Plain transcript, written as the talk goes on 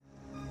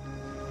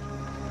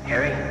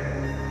Harry,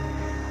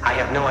 I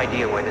have no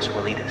idea where this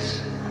will lead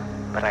us,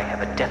 but I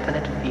have a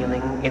definite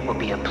feeling it will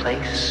be a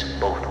place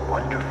both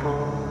wonderful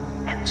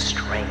and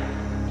strange.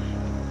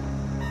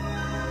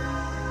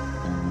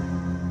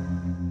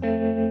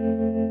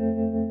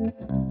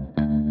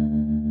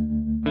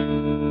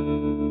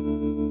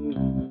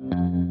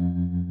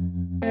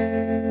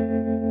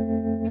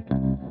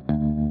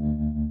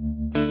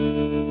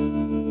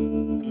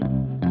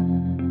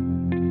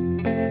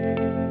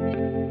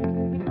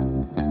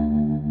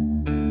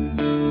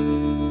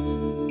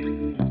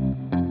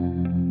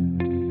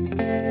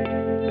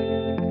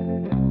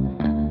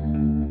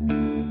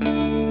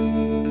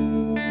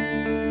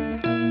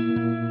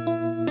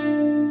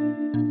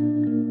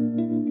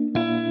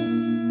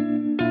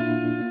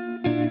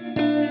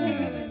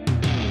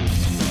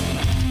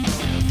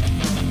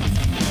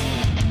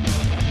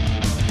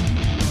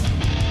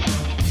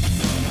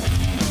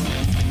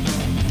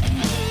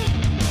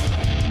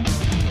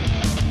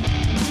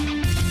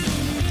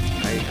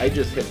 I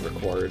just hit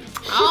record.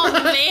 Oh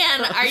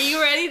man, are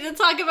you ready to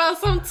talk about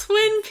some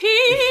Twin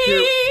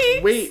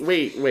Peaks?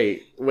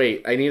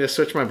 Wait. I need to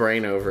switch my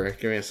brain over.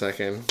 Give me a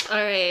second.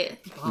 Alright.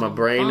 My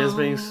brain is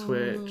being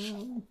switched.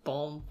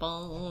 Boom,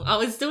 boom. I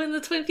was doing the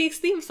Twin Peaks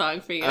theme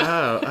song for you.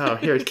 Oh,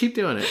 here, keep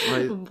doing it.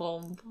 Boom,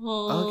 boom.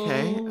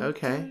 Okay.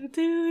 Okay.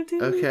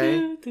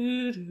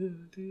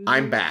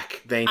 I'm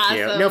back. Thank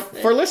you. Awesome. Now,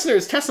 for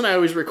listeners, Tess and I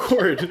always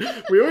record.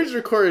 We always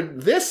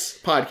record this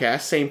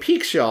podcast, Same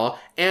Peaks, y'all,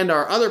 and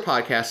our other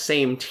podcast,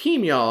 Same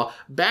Team, y'all,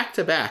 back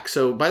to back.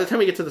 So by the time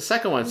we get to the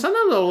second one,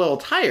 sometimes I'm a little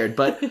tired,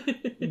 but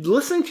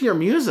listening to your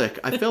music,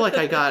 I feel like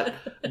I got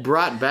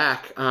brought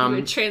back. You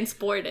were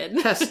transported.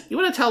 Tess, you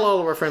want to tell all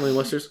of our friendly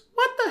listeners,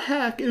 what the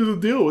heck is the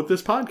deal with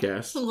this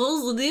podcast?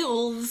 What's the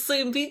deal?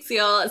 Same Peaks,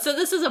 y'all. So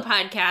this is a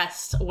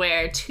podcast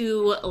where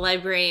two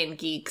librarian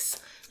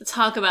geeks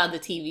talk about the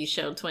TV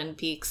show Twin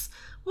Peaks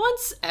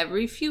once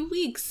every few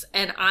weeks.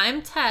 And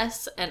I'm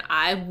Tess, and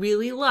I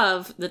really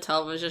love the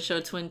television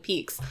show Twin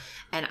Peaks.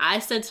 And I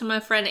said to my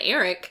friend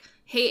Eric,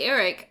 hey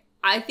Eric,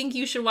 I think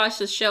you should watch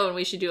this show and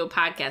we should do a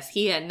podcast.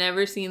 He had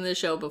never seen the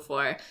show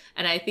before,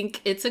 and I think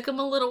it took him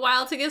a little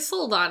while to get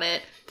sold on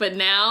it, but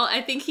now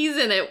I think he's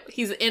in it.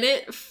 He's in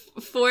it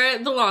for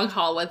the long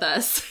haul with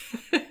us.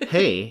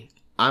 Hey,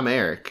 I'm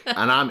Eric,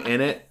 and I'm in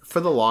it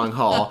for the long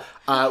haul.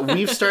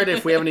 We've started,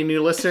 if we have any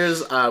new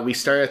listeners, we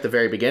started at the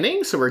very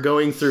beginning, so we're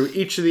going through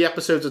each of the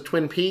episodes of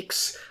Twin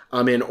Peaks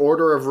in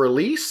order of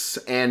release,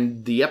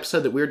 and the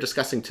episode that we're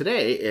discussing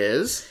today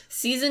is...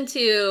 Season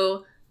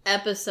 2,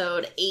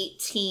 episode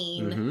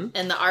 18,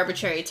 and the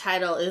arbitrary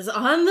title is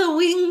On the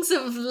Wings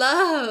of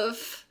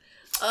Love.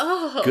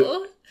 Oh,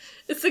 Good.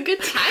 It's a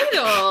good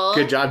title.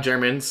 Good job,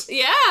 Germans.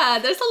 Yeah,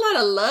 there's a lot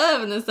of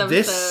love in this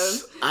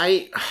episode.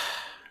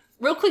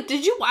 Real quick,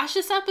 did you watch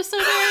this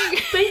episode, Eric?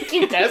 Thank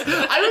you, Tess.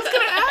 I was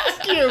going to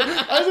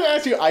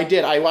ask you. I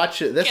did. I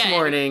watched it this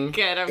morning.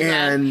 Good, I'm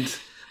and glad.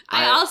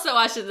 I also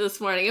watched it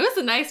this morning. It was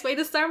a nice way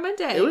to start my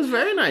day. It was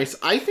very nice.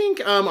 I think,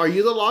 are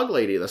you the log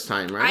lady this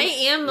time, right? I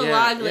am the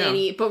log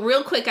lady, but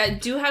real quick, I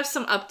do have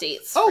some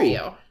updates for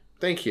you.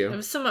 Thank you. I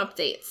have some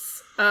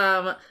updates.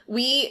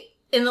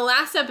 In the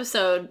last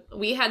episode,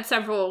 we had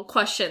several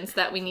questions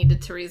that we needed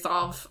to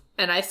resolve,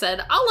 and I said,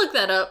 I'll look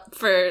that up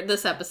for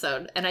this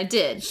episode, and I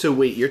did. So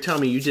wait, you're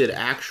telling me you did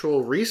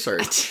actual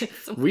research?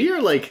 We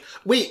are like,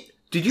 wait,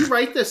 did you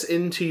write this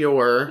into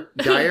your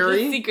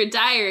diary? The secret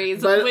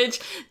diaries, But, which...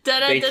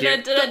 thank you.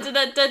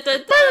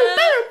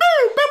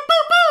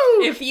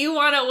 If you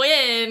want to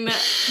win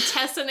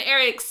Tess and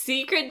Eric's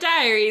secret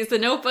diaries, the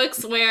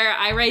notebooks where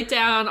I write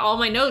down all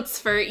my notes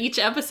for each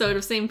episode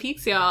of Same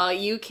Peaks Y'all,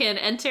 you can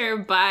enter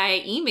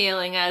by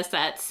emailing us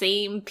at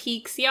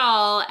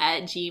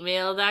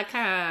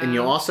samepeaksy'all@gmail.com. And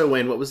you'll also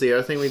win, what was the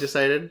other thing we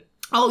decided?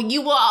 Oh,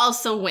 you will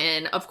also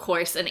win, of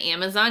course, an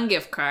Amazon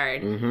gift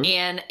card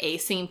and a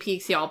Same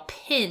Peaks Y'all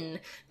pin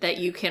that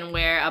you can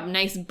wear, a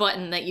nice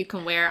button that you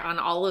can wear on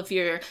all of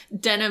your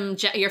denim,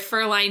 your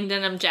fur-lined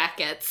denim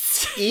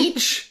jackets.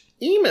 Each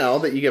email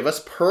that you give us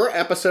per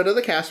episode of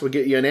the cast will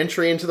get you an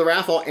entry into the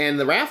raffle, and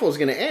the raffle is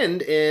going to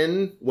end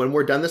when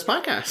we're done this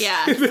podcast.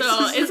 Yeah, so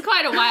it's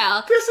quite a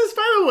while. This is,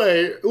 by the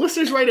way,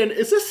 listeners write in,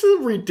 is this a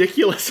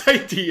ridiculous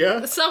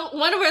idea? So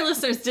one of our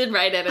listeners did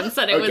write it and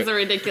said it was a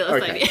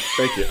ridiculous idea.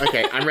 Thank you.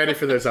 Okay, I'm ready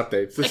for those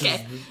updates. This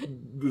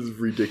is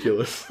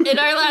ridiculous. In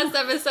our last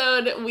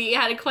episode, we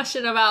had a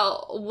question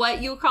about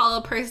what you call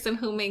a person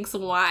who makes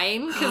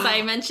wine, because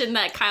I mentioned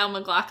that Kyle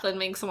MacLachlan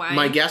makes wine.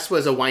 My guess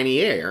was a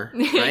whinier,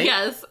 right?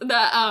 Yes,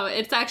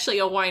 it's actually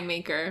a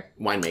winemaker.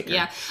 Winemaker.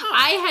 Yeah.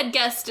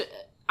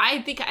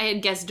 I think I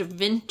had guessed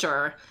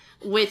Vintner,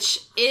 which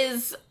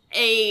is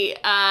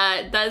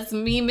that's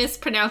me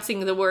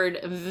mispronouncing the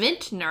word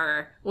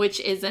vintner, which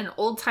is an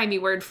old-timey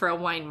word for a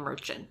wine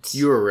merchant.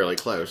 You were really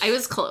close. I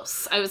was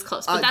close.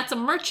 But that's a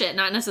merchant,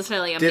 not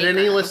necessarily a maker. Did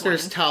any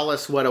listeners tell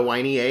us what a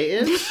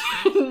whinier is?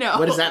 No.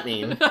 What does that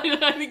mean?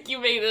 I think you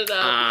made it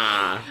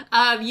up.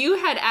 You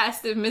had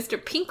asked if Mr.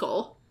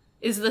 Pinkle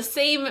is the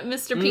same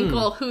Mr.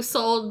 Pinkle who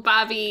sold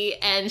Bobby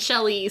and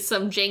Shelley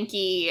some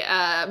janky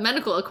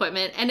medical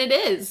equipment, and it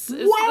is.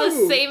 It's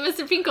the same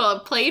Mr.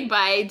 Pinkle, played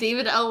by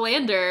David L.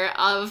 Lander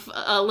of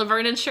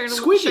Laverne and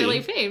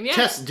Shirley fame. Yeah.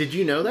 Tess, did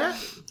you know that?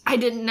 I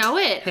didn't know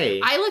it.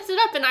 Hey. I looked it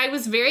up, and I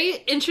was very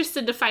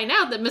interested to find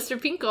out that Mr.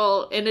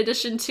 Pinkle, in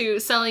addition to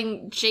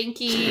selling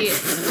janky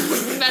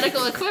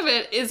medical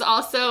equipment, is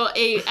also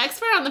a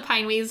expert on the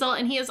pine weasel,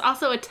 and he is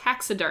also a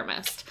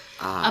taxidermist.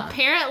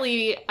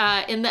 Apparently,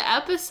 in the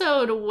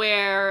episode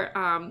where,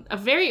 a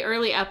very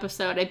early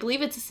episode, I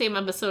believe it's the same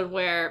episode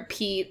where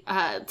Pete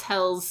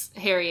tells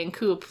Harry and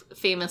Coop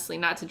famously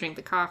not to drink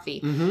the coffee,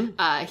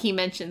 he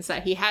mentions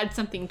that he had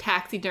something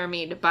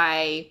taxidermied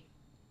by,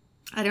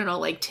 I don't know,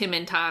 like Tim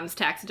and Tom's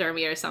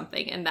Taxidermy or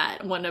something, and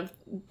that one of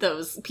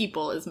those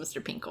people is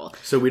Mr. Pinkle.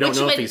 So we don't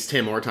know if he's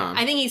Tim or Tom.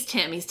 I think he's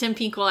Tim. He's Tim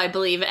Pinkle, I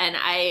believe, and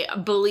I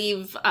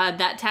believe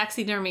that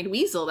taxidermied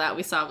weasel that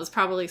we saw was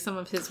probably some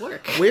of his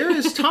work. Where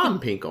is Tom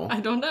Pinkle? I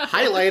don't know.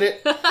 Highlight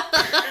it.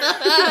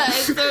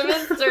 It's a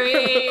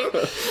mystery.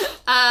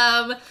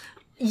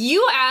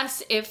 You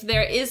asked if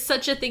there is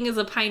such a thing as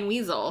a pine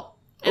weasel,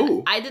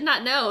 and I did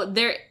not know.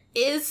 There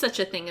is such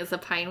a thing as a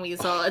pine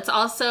weasel. It's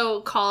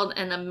also called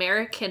an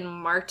American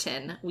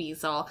marten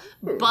weasel,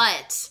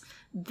 but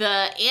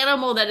the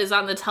animal that is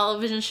on the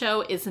television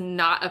show is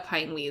not a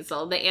pine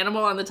weasel. The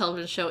animal on the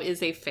television show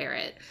is a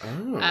ferret.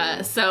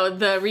 So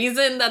the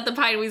reason that the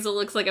pine weasel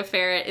looks like a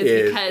ferret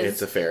is because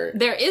it's a ferret.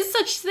 There is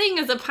such thing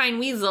as a pine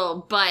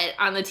weasel, but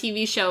on the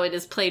TV show it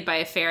is played by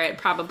a ferret,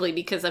 probably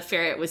because a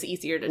ferret was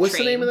easier to train. What's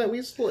the name of that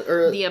weasel?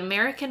 The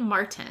American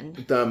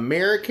marten. The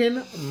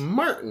American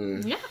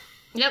marten. Yeah.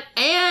 Yep.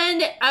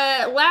 And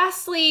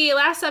lastly,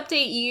 last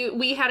update,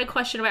 we had a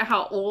question about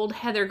how old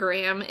Heather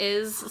Graham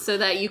is, so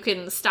that you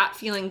can stop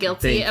feeling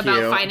guilty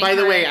about finding her. By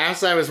the way,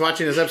 as I was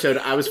watching this episode,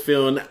 I was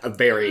feeling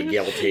very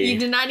guilty. You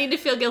did not need to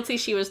feel guilty.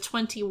 She was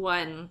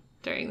 21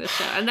 during the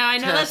show. And now I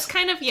know that's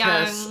kind of young.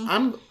 Tess,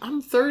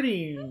 I'm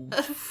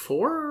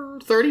 34.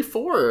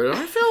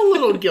 I feel a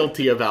little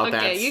guilty about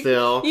that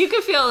still. You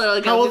could feel a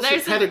little guilty. How old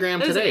is Heather Graham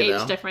today, there's an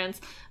age though?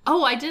 difference.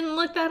 Oh, I didn't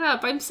look that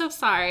up. I'm so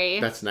sorry.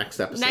 That's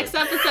next episode. Next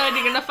episode,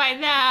 you're going to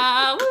find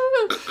out.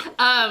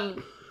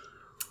 Woo!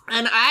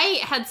 And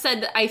I had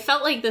said that I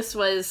felt like this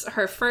was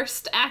her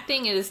first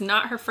acting. It is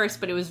not her first,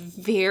 but it was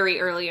very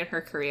early in her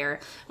career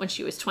when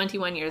she was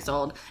 21 years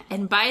old.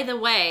 And by the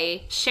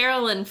way,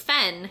 Sherilyn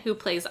Fenn, who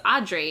plays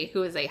Audrey,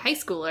 who is a high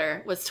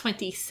schooler, was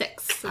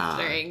 26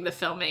 during the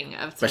filming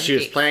of Twin But she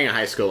was Peaks. playing a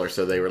high schooler,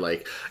 so they were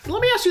like,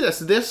 let me ask you this.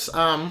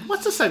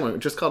 What's the segment?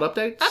 Just called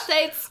Updates?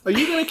 Updates. Are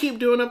you going to keep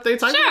doing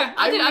updates? Sure,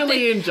 I'll do really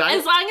updates. enjoy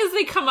As long as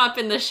they come up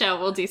in the show,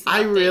 we'll do some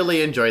I updates.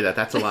 really enjoy that.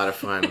 That's a lot of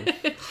fun.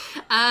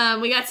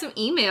 We got some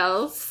emails.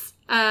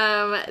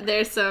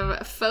 There's some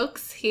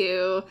folks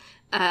who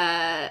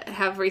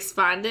have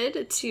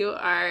responded to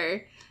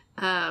our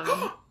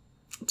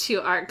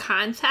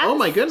contest. Oh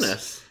my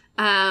goodness.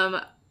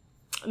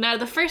 Now,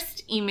 the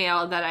first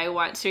email that I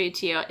want to read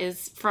to you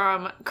is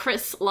from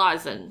Chris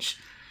Lozenge.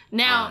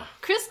 Now,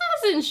 Chris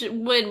Lozenge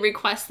would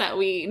request that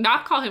we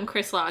not call him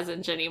Chris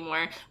Lozenge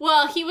anymore.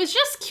 Well, he was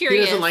just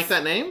curious. He doesn't like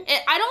that name?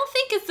 I don't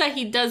think it's that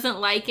he doesn't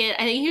like it.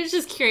 I think he was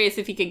just curious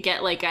if he could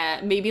get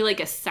maybe a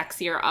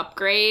sexier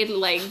upgrade,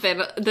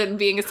 than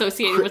being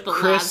associated with the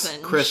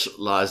lozenge. Chris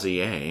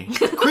Lazier.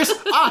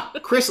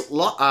 Chris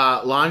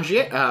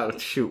Longier.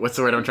 Shoot, what's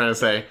the word I'm trying to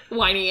say?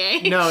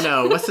 Whinier.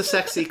 No. What's the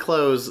sexy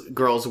clothes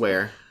girls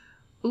wear?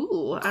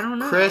 Ooh, I don't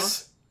know.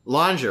 Chris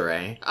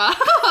Lingerie.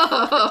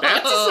 Oh.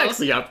 That's a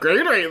sexy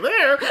upgrade right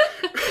there.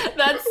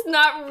 That's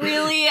not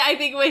really, I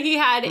think, what he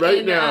had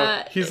right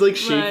now. He's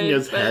shaking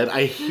his head.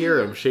 I hear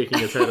him shaking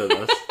his head at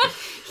us.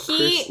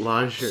 Chris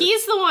Lingerie.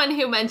 He's the one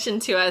who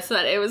mentioned to us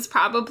that it was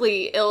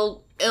probably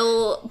ill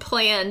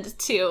planned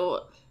to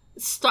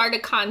start a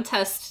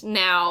contest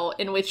now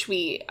in which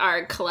we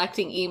are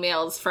collecting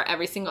emails for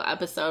every single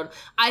episode.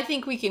 I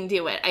think we can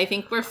do it. I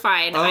think we're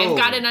fine. I've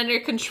got it under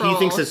control. He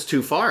thinks it's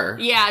too far.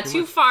 Yeah,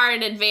 too far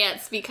in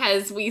advance,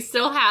 because we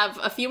still have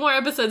a few more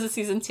episodes of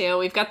season 2.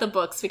 We've got the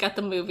books, we got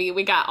the movie,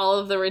 we got all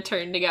of the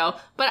return to go.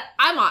 But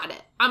I'm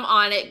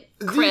on it,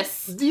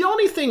 Chris. The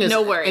only thing is,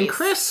 no worries. And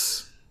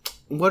Chris,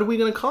 what are we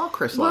going to call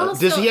Chris? Well,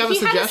 Does he have a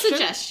suggestion? Had a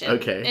suggestion.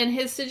 Okay. And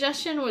his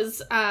suggestion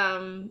was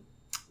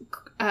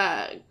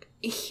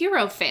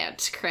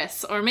Hierophant,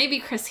 Chris, or maybe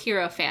Chris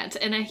Hierophant.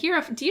 And do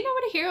you know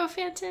what a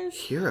Hierophant is?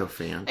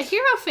 Hierophant. A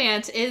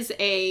Hierophant is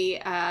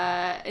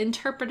a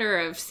interpreter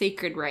of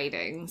sacred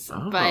writings,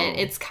 but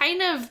it's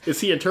kind of...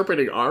 Is he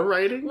interpreting our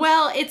writing?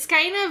 Well, it's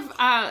kind of...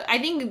 I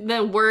think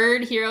the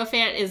word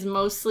Hierophant is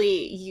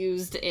mostly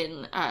used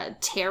in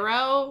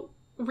tarot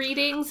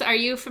readings. Are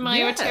you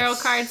familiar with tarot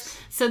cards?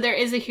 So there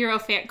is a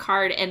Hierophant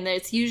card, and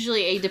it's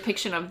usually a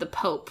depiction of the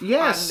Pope.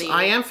 Yes,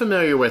 I am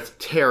familiar with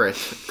tarot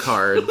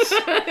cards.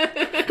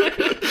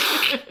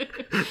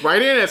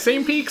 Write in at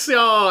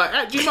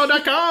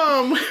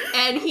samepeaksyall@gmail.com.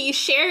 And he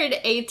shared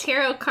a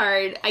tarot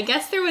card. I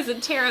guess there was a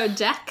tarot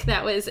deck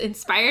that was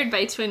inspired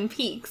by Twin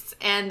Peaks,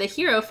 and the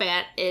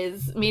Hierophant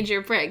is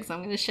Major Briggs. I'm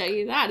going to show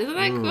you that. Isn't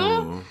that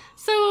cool?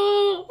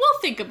 So we'll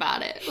think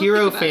about it.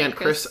 Hierophant,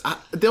 Chris.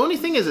 The only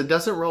thing is, it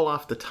doesn't roll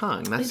off the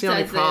tongue. That's the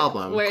only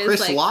problem.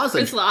 Chris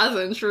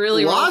Lozenge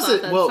really rolls off the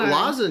tongue.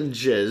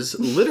 Lozenges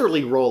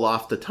literally roll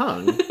off the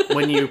tongue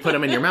when you put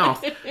them in your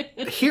mouth.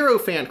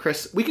 Hierophant,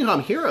 Chris. We can call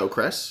him Hero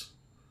Chris.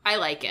 I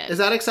like it. Is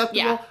that acceptable?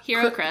 Yeah,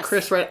 Hero Chris.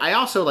 Chris, right? I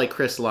also like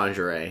Chris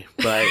Lingerie,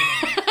 but...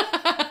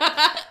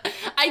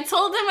 I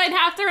told him I'd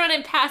have to run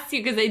it past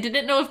you because I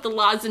didn't know if the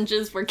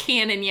lozenges were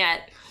canon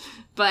yet.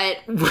 But...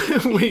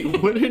 Wait,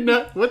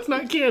 what's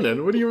not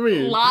canon? What do you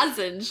mean?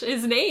 Lozenge,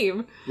 his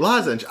name.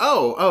 Lozenge.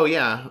 Oh,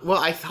 yeah. Well,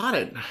 I thought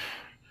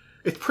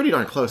it's pretty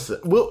darn close.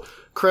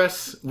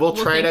 Chris, we'll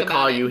try to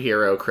call you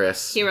Hero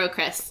Chris. Hero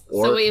Chris.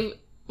 So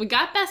we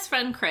got best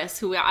friend Chris,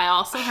 who I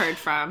also heard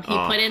from.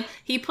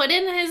 He put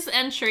in his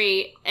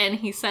entry, and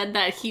he said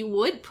that he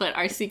would put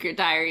our secret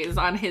diaries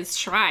on his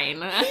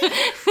shrine.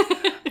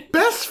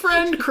 Best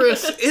friend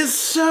Chris is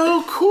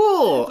so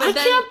cool. I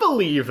can't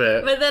believe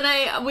it. But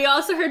then we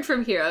also heard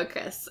from Hero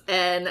Chris,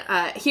 and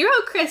Hero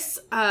Chris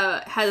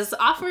has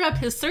offered up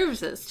his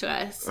services to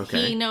us.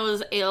 Okay. He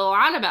knows a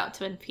lot about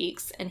Twin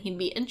Peaks, and he'd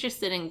be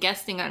interested in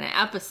guesting on an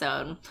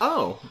episode.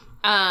 Oh.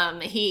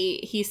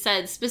 He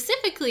said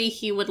specifically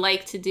he would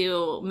like to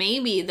do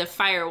maybe the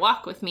Fire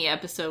Walk With Me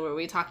episode where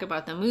we talk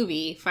about the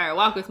movie Fire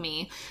Walk With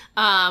Me,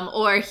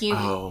 or he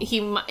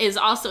is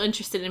also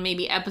interested in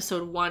maybe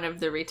episode 1 of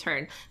The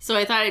Return. So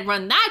I thought I'd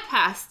run that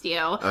past you.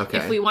 Okay.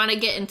 If we want to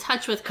get in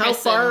touch with Chris. How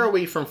far are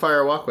we from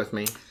Fire Walk With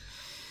Me?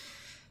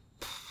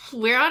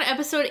 We're on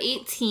episode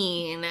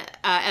 18.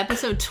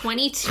 Episode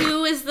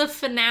 22 is the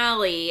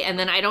finale, and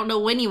then I don't know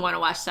when you want to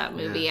watch that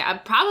movie. Yeah.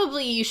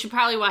 You should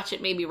probably watch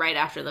it maybe right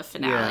after the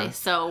finale. Yeah.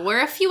 So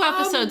we're a few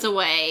episodes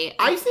away.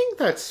 I think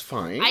that's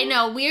fine. I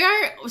know we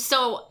are.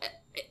 So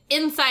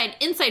inside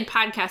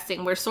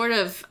podcasting, we're sort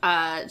of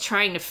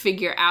trying to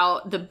figure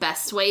out the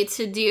best way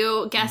to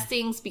do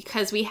guestings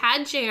because we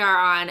had JR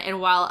on,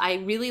 and while I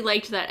really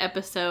liked that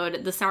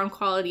episode, the sound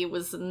quality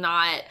was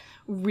not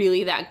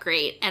really that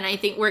great, and I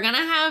think we're gonna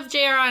have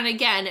JR on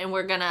again, and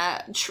we're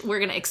gonna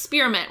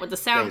experiment with the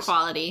sound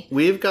quality.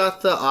 We've got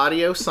the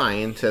audio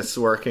scientists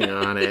working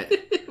on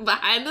it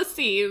behind the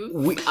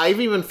scenes.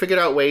 I've even figured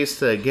out ways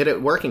to get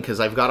it working because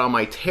I've got all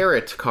my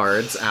tarot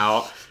cards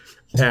out,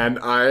 and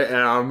I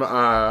am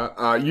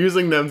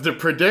using them to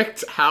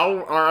predict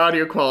how our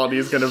audio quality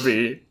is gonna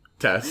be.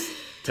 Test.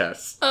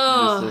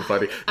 Oh, this is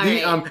funny.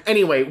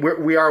 Anyway,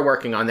 we are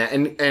working on that,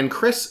 and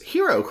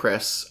Hero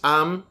Chris.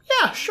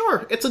 Yeah,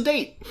 sure, it's a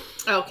date.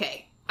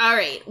 Okay, all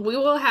right. We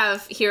will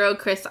have Hero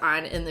Chris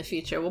on in the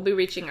future. We'll be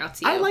reaching out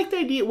to you. I like the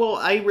idea. Well,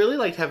 I really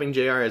liked having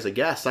JR as a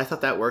guest. I thought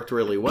that worked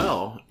really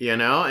well.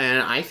 And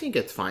I think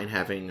it's fine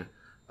having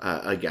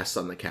a guest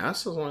on the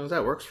cast as long as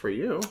that works for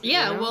you.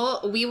 Yeah,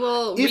 well, we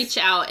will reach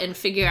out and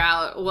figure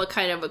out what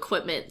kind of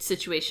equipment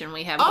situation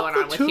we have going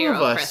on with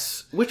Hero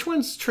Chris. Which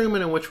one's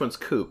Truman and which one's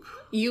Coop?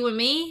 You and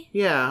me?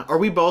 Yeah. Are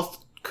we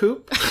both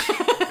Coop?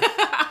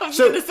 I was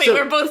going to say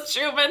we're both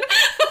Truman.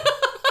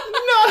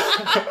 No.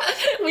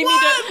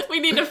 We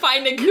need to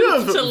find a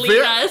Coop to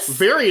lead us.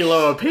 Very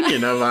low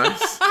opinion of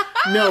us.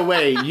 No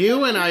way.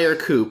 You and I are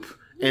Coop,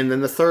 and then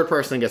the third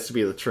person gets to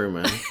be the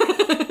Truman.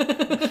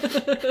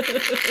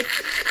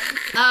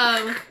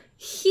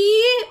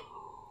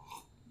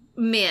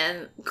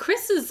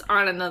 Chris is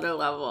on another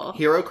level.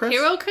 Hero Chris?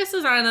 Hero Chris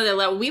is on another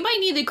level. We might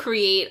need to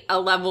create a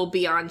level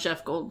beyond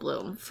Jeff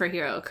Goldblum for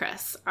Hero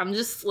Chris. I'm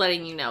just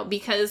letting you know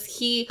because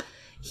he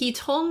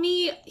told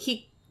me,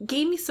 he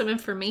gave me some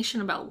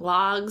information about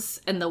logs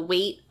and the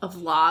weight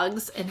of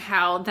logs and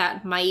how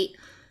that might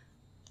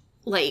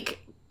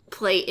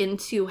play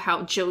into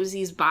how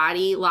Josie's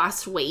body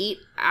lost weight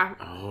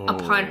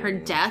upon her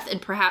death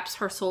and perhaps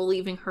her soul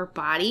leaving her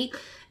body.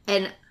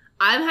 And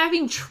I'm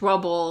having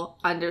trouble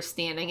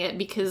understanding it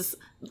because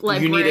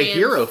librarians... You need a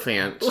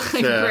Hierophant.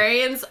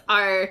 Librarians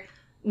are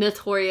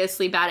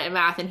notoriously bad at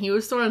math, and he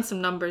was throwing some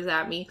numbers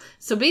at me.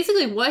 So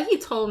basically what he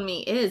told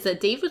me is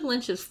that David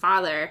Lynch's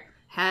father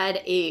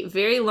had a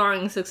very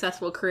long and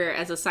successful career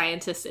as a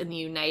scientist in the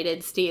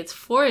United States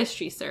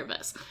Forestry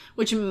Service,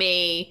 which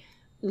may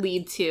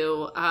lead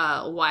to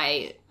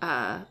why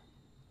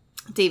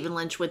David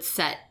Lynch would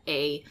set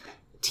a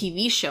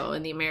TV show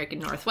in the American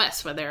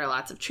Northwest where there are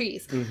lots of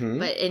trees.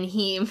 Mm-hmm. And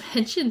he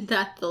mentioned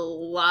that the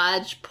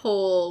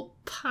lodgepole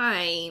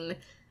pine,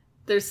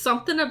 there's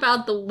something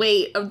about the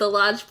weight of the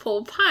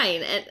lodgepole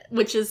pine,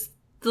 which is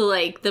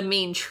the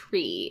main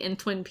tree in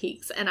Twin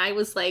Peaks. And I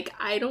was like,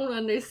 I don't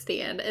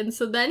understand. And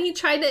so then he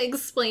tried to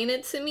explain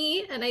it to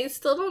me, and I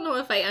still don't know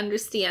if I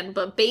understand.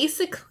 But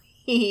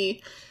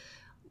basically,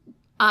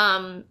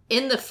 in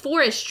the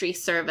forestry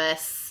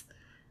service,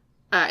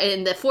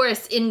 in the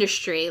forest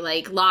industry,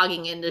 like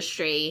logging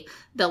industry,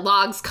 the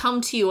logs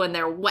come to you when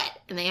they're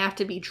wet and they have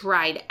to be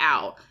dried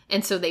out.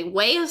 And so they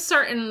weigh a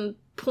certain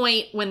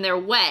point when they're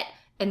wet,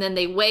 and then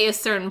they weigh a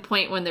certain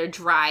point when they're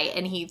dry,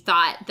 and he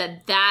thought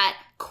that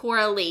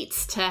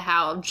correlates to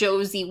how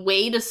Josie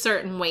weighed a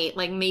certain weight,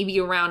 like maybe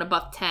around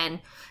above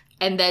 10,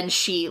 and then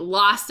she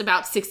lost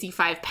about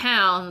 65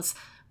 pounds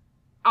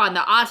on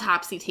the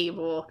autopsy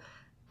table.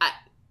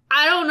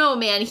 I don't know,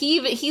 man.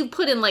 He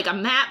put in like a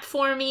map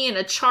for me and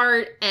a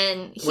chart,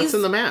 and what's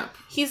in the map?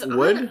 He's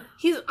wood.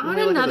 He's on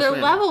another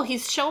level.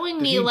 He's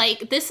showing me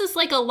like this is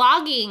like a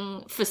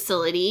logging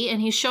facility,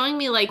 and he's showing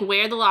me like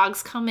where the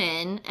logs come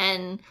in.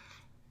 And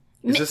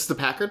is this the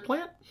Packard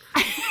plant?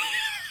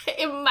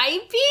 It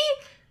might be.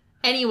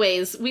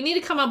 Anyways, we need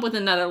to come up with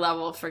another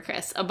level for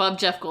Chris above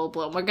Jeff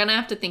Goldblum. We're gonna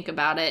have to think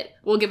about it.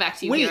 We'll get back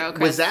to you, Hero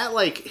Chris. Was that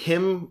like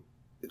him?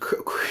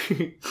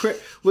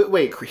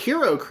 Wait,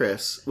 Hero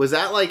Chris, was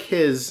that like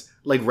his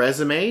like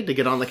resume to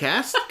get on the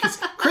cast? Because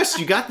Chris,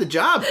 you got the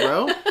job,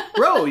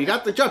 bro, you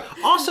got the job.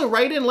 Also,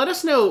 write in, let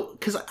us know,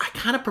 because I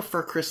kind of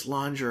prefer Chris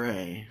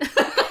lingerie.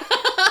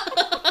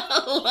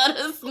 Let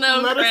us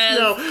know,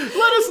 Chris.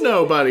 Let us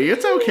know, buddy.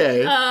 It's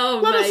okay.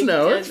 Oh, let us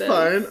know. goodness. It's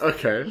fine.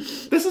 Okay.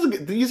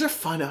 These are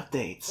fun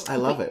updates. I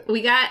love it.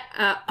 We got.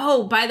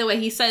 By the way,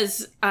 he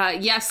says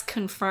yes,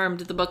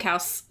 confirmed. The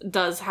Bookhouse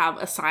does have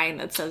a sign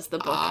that says the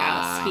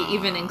Bookhouse. He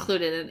even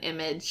included an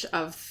image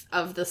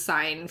of the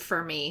sign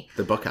for me.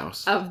 The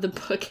Bookhouse. Of the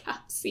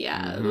Bookhouse.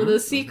 Yeah, the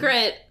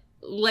secret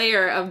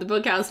layer of the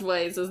Bookhouse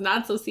Boys is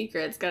not so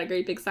secret. It's got a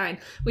great big sign.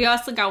 We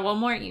also got one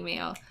more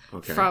email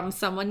from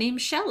someone named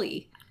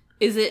Shelly.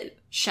 Is it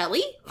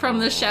Shelly from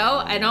the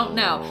show? I don't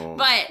know.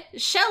 But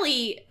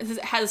Shelly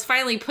has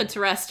finally put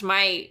to rest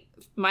my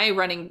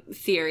running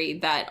theory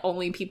that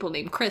only people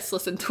named Chris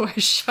listen to our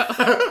show.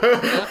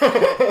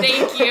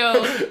 Thank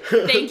you.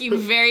 Thank you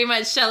very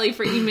much, Shelly,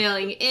 for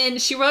emailing in.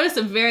 She wrote us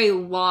a very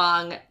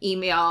long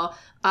email.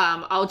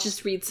 I'll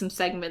just read some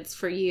segments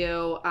for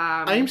you.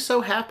 I'm so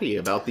happy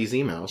about these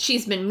emails.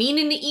 She's been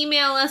meaning to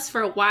email us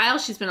for a while.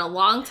 She's been a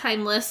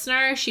long-time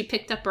listener. She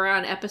picked up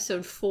around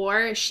episode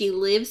 4. She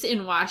lives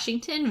in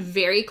Washington,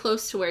 very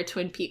close to where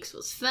Twin Peaks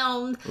was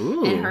filmed.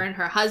 Ooh. And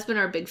her husband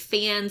are big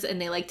fans,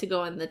 and they like to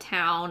go in the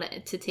town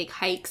to take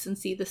hikes and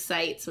see the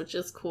sights, which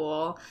is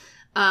cool.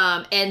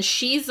 And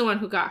she's the one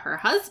who got her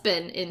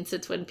husband into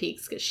Twin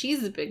Peaks because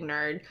she's a big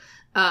nerd.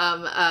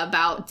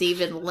 About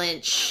David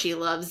Lynch. She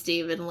loves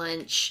David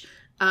Lynch.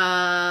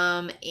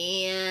 And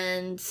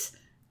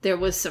there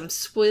was some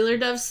spoiler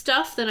dove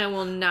stuff that I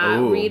will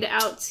not read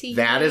out to you.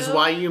 That is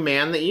why you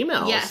man the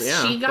emails. Yes,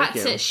 yeah,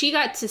 she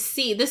got to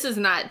see, this is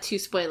not too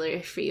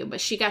spoilery for you,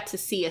 but she got to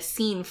see a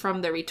scene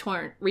from the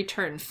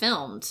return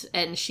filmed,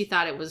 and she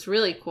thought it was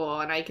really cool,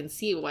 and I can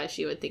see why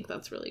she would think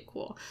that's really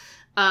cool.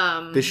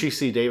 Did she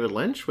see David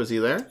Lynch? Was he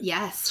there?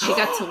 Yes, she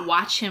got to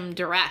watch him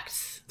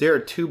direct. There are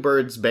 2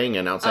 birds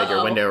banging outside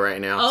your window right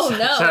now. Oh,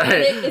 no. Sorry.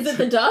 Is it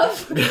the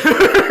dove?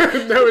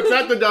 No, it's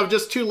not the dove.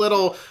 Just 2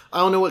 little, I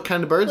don't know what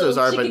kind of birds those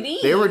are,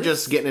 chickadees. but they were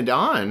just getting it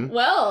on.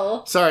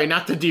 Well. Sorry,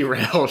 not to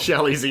derail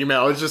Shelley's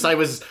email. It's just I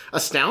was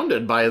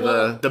astounded by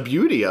the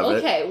beauty of it.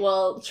 Okay,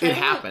 well, try it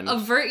happened.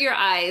 Avert your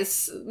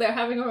eyes. They're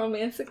having a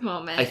romantic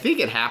moment. I think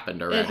it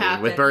happened already. It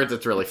happened. With birds,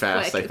 it's really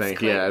fast, Quick, I think.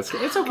 quick. Yeah,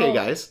 it's okay,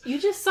 guys. You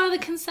just saw the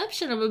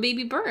conception of a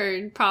baby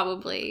bird,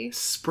 probably.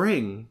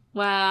 Spring.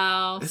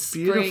 Wow. It's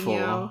beautiful.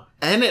 You.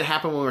 And it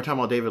happened when we were talking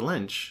about David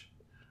Lynch.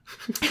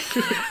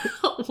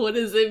 What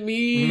does it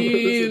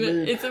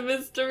mean? It's a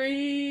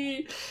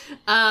mystery.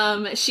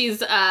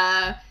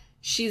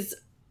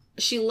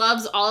 She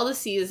loves all the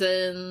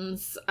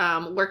seasons.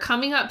 We're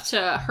coming up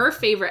to her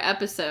favorite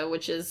episode,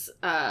 which is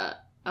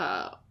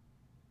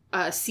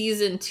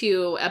season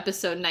 2,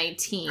 episode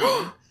 19.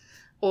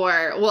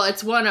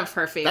 It's one of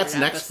her favorite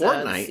episodes. That's next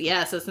fortnight.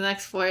 Yes, it's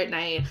next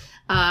fortnight.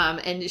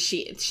 And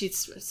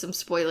she's some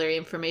spoilery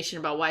information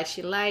about why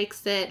she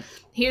likes it.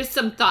 Here's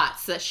some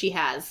thoughts that she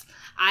has.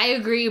 I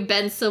agree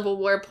Ben's Civil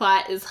War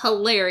plot is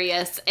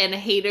hilarious and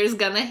haters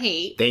gonna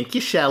hate. Thank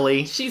you,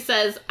 Shelley. She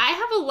says, I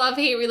have a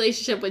love-hate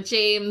relationship with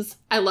James.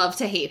 I love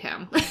to hate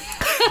him.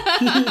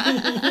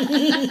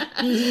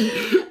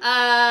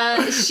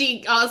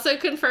 She also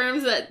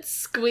confirms that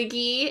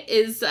Squiggy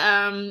is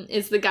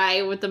the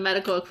guy with the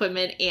medical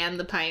equipment and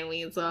the pine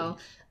weasel.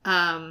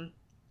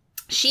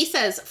 She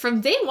says,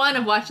 from day one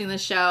of watching the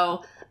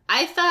show,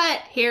 I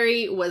thought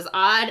Harry was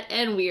odd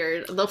and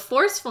weird. The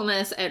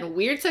forcefulness and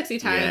weird sexy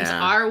times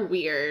are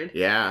weird.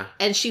 Yeah.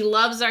 And she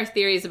loves our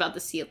theories about the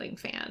ceiling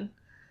fan.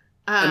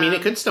 I mean,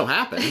 it could still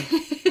happen.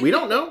 We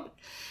don't know.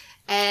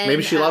 And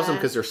maybe she loves them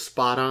because they're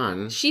spot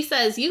on. She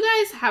says, you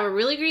guys have a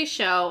really great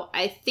show.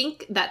 I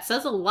think that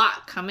says a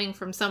lot coming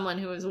from someone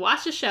who has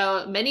watched the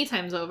show many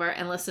times over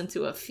and listened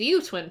to a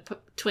few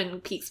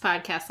Twin Peaks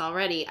podcasts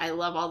already. I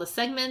love all the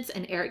segments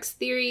and Eric's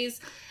theories,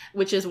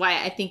 which is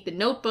why I think The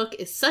Notebook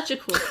is such a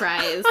cool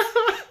prize.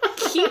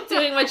 Keep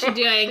doing what you're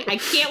doing. I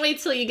can't wait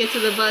till you get to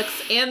the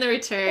books and the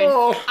return.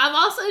 Oh. I'm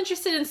also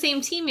interested in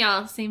Same Team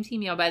Y'all. Same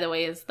Team Y'all, by the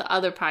way, is the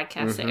other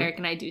podcast that Eric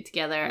and I do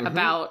together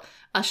about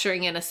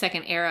ushering in a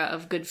second era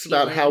of good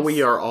feelings. About how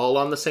we are all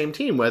on the same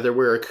team, whether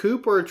we're a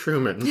Coop or a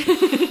Truman.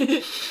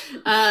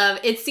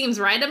 It seems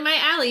right up my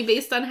alley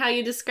based on how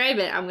you describe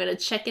it. I'm gonna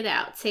check it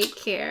out. Take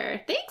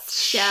care. Thanks,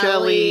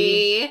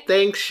 Shelly.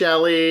 Thanks,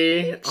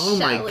 Shelly. Oh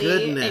my Shelly.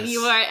 goodness. And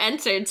you are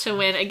entered to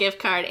win a gift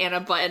card and a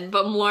button,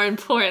 but more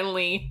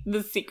importantly,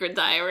 the Secret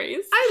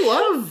Diaries. I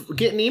love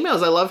getting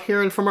emails. I love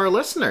hearing from our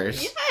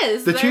listeners.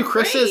 Yes, The two they're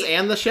Chris's great.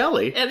 and the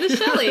Shelly. And the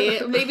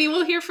Shelly. Maybe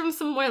we'll hear from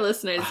some more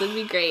listeners. It'd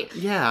be great.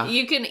 Yeah.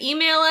 You can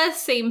email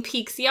us,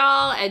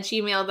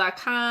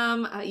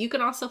 samepeaksyall@gmail.com. You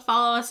can also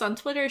follow us on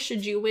Twitter,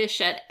 should you wish,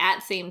 at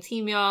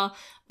sameteamyall.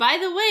 By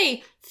the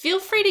way, feel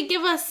free to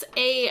give us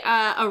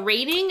a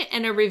rating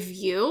and a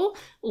review,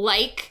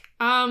 like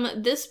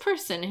this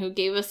person who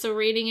gave us a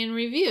rating and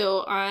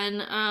review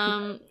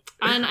on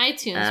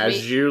iTunes.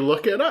 As you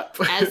look it up.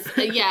 as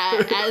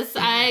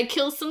I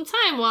kill some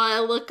time while I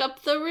look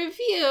up the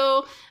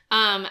review.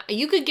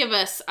 You could give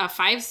us a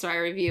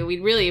 5-star review.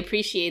 We'd really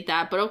appreciate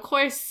that. But of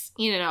course,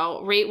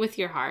 rate with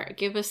your heart.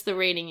 Give us the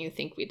rating you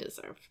think we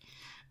deserve.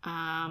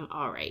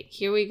 All right,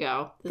 here we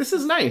go. This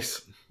is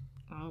nice.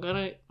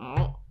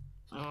 I'll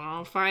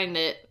find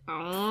it.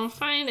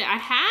 I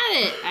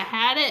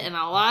had it and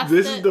I lost it.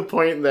 This is the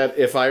point that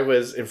if I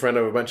was in front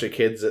of a bunch of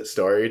kids at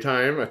story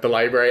time at the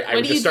library, I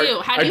would just start.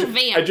 How do you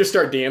vamp? I'd just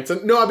start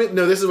dancing. No,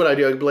 this is what I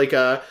do. I'd be like,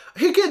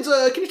 "Hey kids,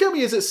 can you tell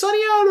me, is it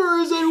sunny out or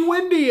is it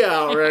windy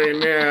out right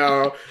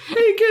now?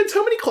 Hey kids,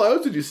 how many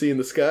clouds did you see in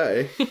the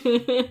sky?"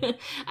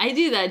 I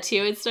do that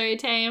too at story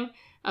time.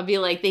 I'll be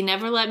like, they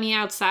never let me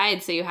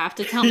outside, so you have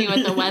to tell me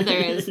what the weather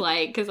is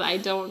like, because I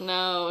don't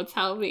know.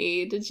 Tell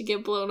me, did you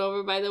get blown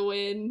over by the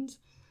wind?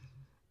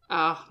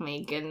 Oh, my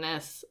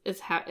goodness. I'm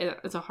having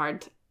a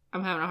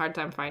hard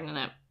time finding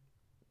it.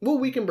 Well,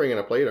 we can bring it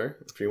up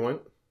later, if you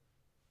want.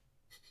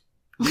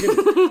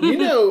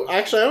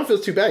 Actually, I don't feel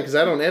too bad, because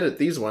I don't edit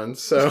these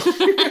ones, so.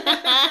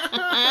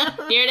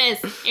 Here it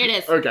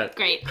is. Okay.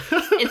 Great.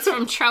 It's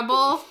from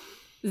Trouble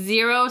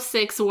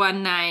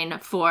 0619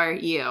 for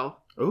you.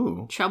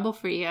 Ooh. Trouble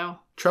for you.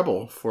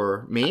 Trouble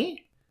for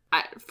me?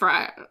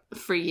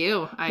 For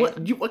you.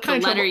 What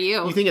kind of letter trouble?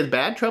 U. You think it's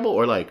bad trouble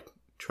or like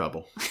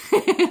trouble?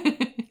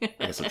 I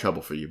guess a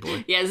trouble for you,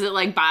 boy. Yeah, is it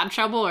like Bob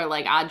Trouble or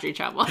like Audrey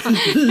Trouble? 5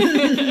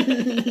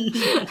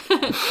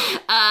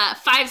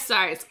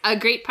 stars. A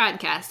great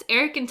podcast.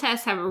 Eric and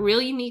Tess have a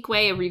really unique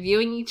way of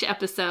reviewing each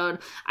episode.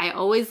 I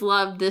always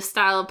love this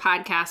style of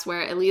podcast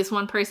where at least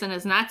one person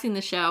has not seen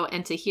the show,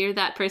 and to hear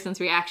that person's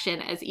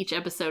reaction as each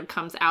episode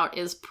comes out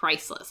is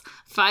priceless.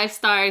 5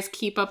 stars.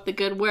 Keep up the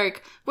good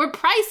work. We're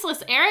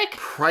priceless, Eric.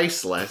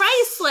 Priceless.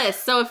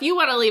 So if you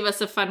want to leave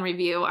us a fun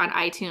review on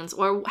iTunes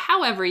or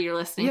however you're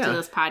listening to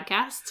this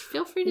podcast,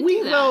 feel free to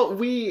do that. Well,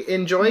 we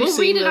enjoy We'll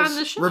seeing read it on those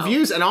the show.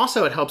 reviews, and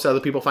also it helps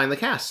other people find the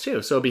cast,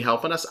 too. So it'll be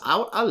helping us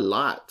out a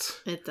lot.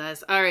 It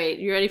does. All right,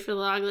 you ready for the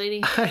log lady?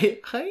 I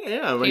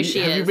am. Here she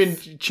Have you been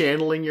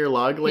channeling your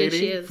log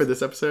lady for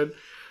this episode?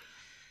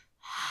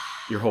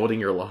 You're holding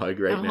your log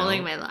right now. I'm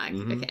holding my log.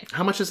 Mm-hmm. Okay.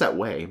 How much does that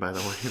weigh, by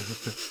the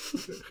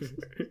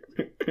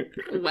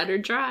way? Wet or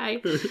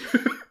dry.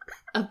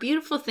 A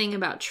beautiful thing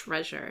about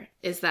treasure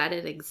is that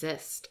it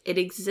exists. It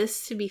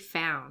exists to be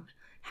found.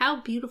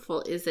 How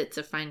beautiful is it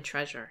to find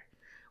treasure?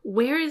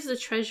 Where is the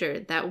treasure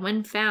that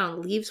when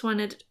found leaves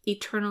one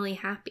eternally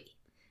happy?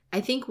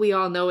 I think we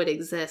all know it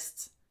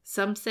exists.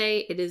 Some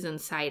say it is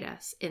inside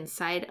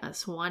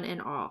us one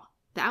and all.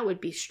 That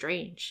would be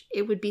strange.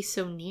 It would be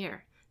so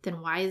near.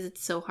 Then why is it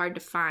so hard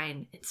to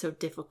find and so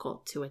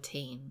difficult to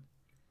attain?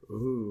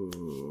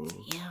 Ooh.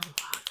 Damn,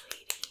 log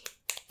lady.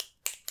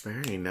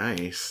 Very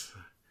nice.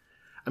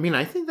 I mean,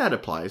 I think that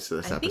applies to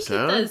this I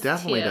episode. think it does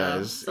Definitely too.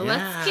 does. So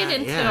let's get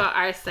into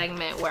our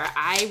segment where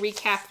I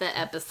recap the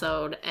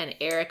episode and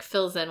Eric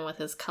fills in with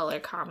his color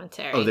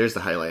commentary. Oh, there's the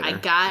highlighter. I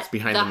got it's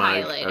behind the the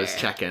mic. highlighter. I was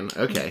checking.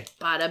 Okay.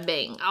 Bada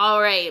bing. All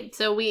right,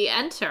 so we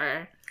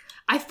enter.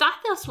 I thought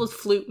this was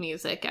flute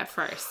music at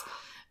first,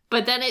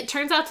 but then it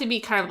turns out to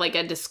be kind of like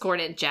a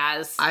discordant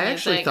jazz I music.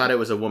 actually thought it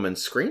was a woman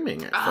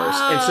screaming at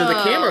first. And so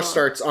the camera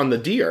starts on the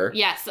deer.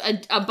 Yes,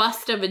 a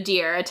bust of a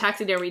deer, a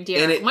taxidermy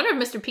deer. I wonder if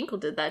Mr. Pinkle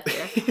did that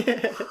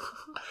deer.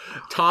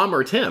 Tom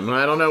or Tim,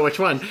 I don't know which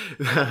one.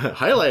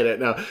 Highlight it.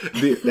 No,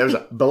 there's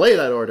a belay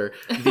that order.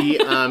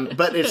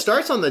 But it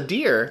starts on the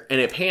deer and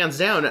it pans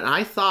down, and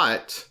I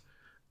thought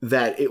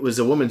that it was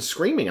a woman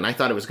screaming, and I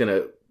thought it was going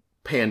to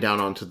pan down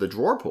onto the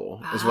drawer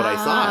pull, is what I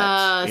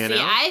thought. See,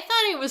 I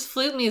thought it was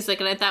flute music,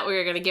 and I thought we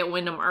were going to get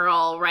Wyndham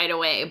Earl right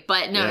away.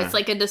 But no, it's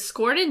like a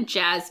discordant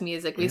jazz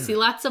music. We see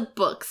lots of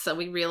books, so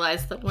we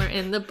realize that we're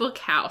in the book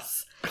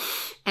house.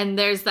 And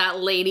there's that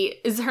lady.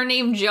 Is her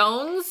name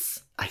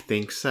Jones? I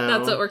think so.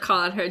 That's what we're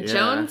calling her. Yeah.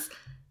 Jones?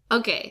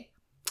 Okay.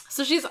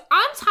 So she's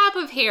on top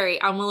of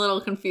Harry. I'm a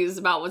little confused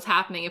about what's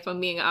happening, if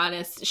I'm being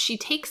honest. She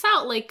takes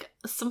out, like,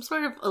 some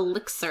sort of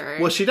elixir.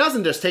 Well, she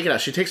doesn't just take it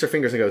out. She takes her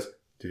fingers and goes...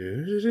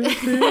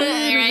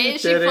 Right?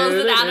 She pulls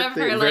it out of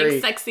her, like,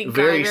 sexy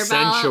garter very belt.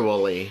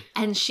 sensually.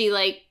 And she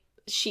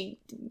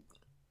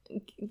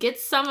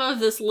gets some of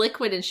this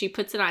liquid and she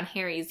puts it on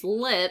Harry's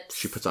lips.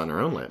 She puts on her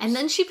own lips. And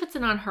then she puts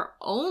it on her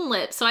own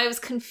lips. So I was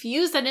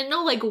confused. I didn't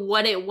know, like,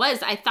 what it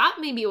was. I thought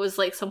maybe it was,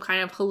 like, some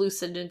kind of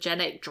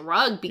hallucinogenic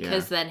drug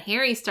because then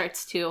Harry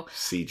starts to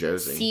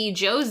see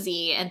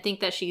Josie and think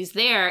that she's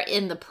there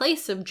in the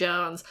place of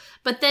Jones.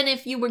 But then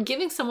if you were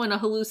giving someone a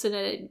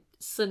hallucinogenic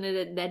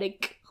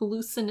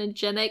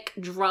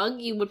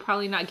drug, you would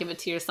probably not give it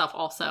to yourself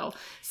also.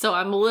 So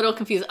I'm a little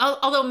confused.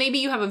 Although maybe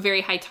you have a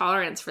very high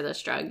tolerance for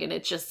this drug and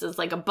it just is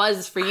like a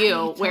buzz for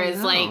you,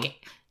 whereas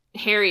like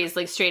Harry is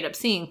like straight up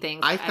seeing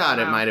things. I thought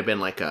it might have been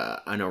like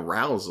an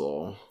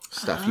arousal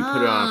stuff. You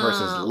put it on a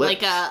person's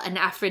lips. Like an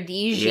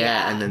aphrodisiac.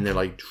 Yeah, and then they're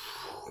like...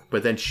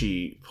 But then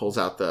she pulls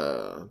out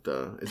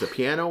the is it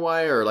piano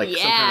wire or like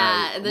some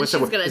kind of... and then she's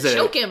going to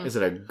choke him. Is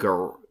it a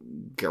garrote?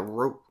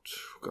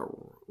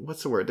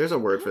 What's the word? There's a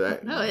word for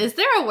that. No, is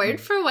there a word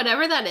for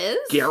whatever that is?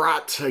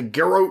 Garrote. I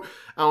don't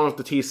know if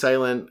the T's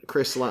silent.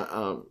 Chris,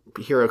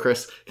 Hero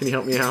Chris, can you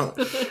help me out?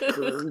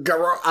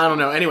 Garrote. I don't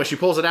know. Anyway, she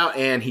pulls it out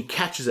and he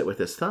catches it with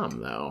his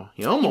thumb though.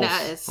 He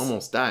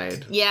almost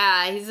died.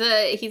 Yeah, he's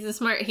a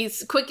smart.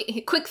 He's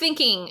quick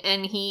thinking,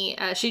 and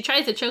she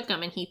tries to choke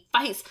him and he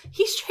fights.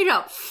 He straight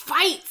up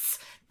fights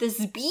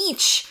this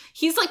beach.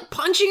 He's like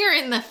punching her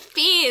in the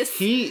face.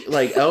 He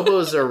like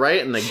elbows her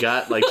right in the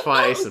gut like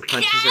twice and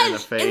punches her in the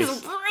face.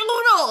 It's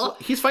brutal.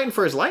 He's fighting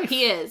for his life.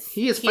 He is.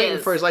 He is fighting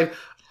for his life.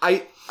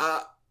 I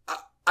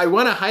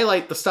want to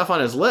highlight the stuff on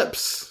his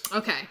lips.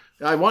 Okay.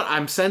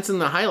 I'm sensing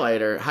the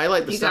highlighter.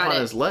 Highlight the stuff on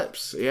his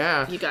lips.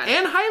 Yeah. You got it.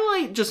 And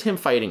highlight just him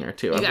fighting her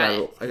too. I got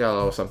a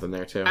little something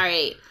there too. All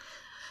right.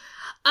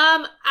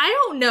 I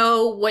don't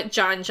know what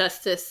John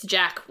Justice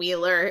Jack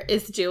Wheeler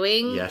is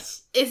doing. Yes.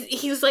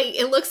 He's like,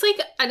 it looks like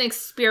an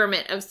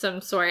experiment of some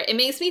sort. It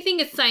makes me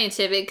think it's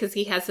scientific because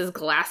he has his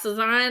glasses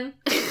on.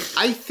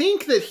 I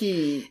think that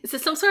is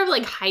it some sort of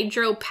like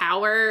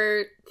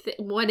hydropower?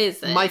 What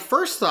is it? My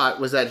first thought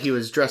was that he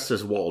was dressed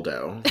as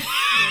Waldo.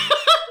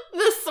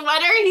 The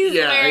sweater he's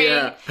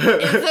wearing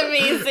is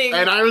amazing.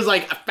 And I was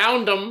like, I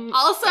found him.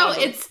 Also,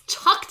 it's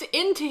tucked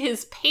into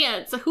his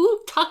pants.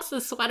 Who tucks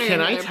a sweater into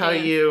their pants? Can I tell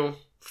you,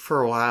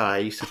 for a while, I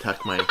used to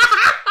tuck my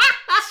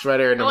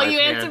sweater into my pants.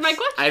 Well, you answered my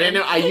question. I didn't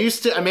know. I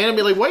used to, Amanda would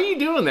be like, why are you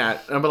doing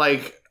that? And I'd be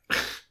like,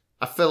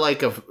 I feel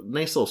like a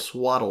nice little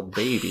swaddled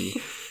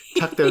baby.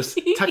 Tuck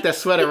that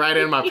sweater right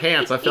in my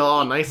pants. I feel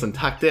all nice and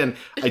tucked in.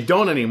 I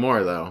don't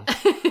anymore, though.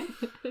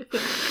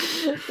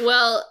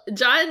 Well,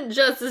 John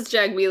Justice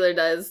Jack Wheeler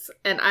does,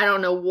 and I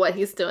don't know what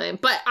he's doing.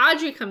 But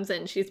Audrey comes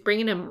in. She's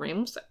bringing him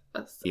room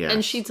service. Yes.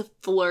 And she's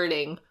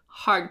flirting.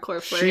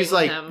 Hardcore flirting. She's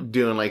like with him.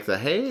 Doing like the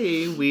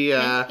we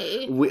at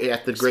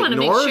the Great Northern.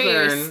 Make sure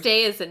your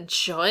stay is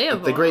enjoyable.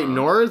 At the Great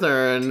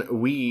Northern,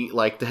 we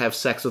like to have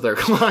sex with our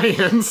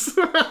clients.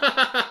 Okay,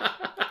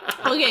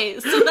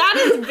 so that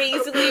is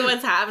basically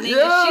what's happening.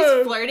 Yeah.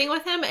 She's flirting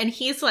with him, and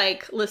he's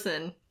like,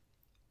 "Listen,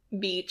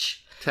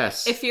 Beach,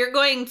 Tess, if you're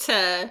going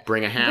to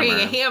bring a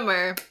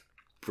hammer,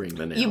 bring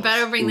the nails. You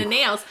better bring the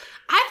nails."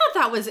 I thought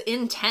that was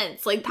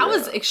intense. Like that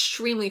was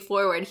extremely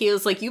forward. He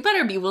was like, "You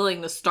better be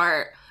willing to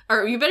start."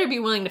 Or you better be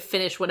willing to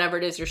finish whatever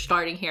it is you're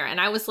starting here. And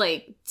I was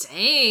like,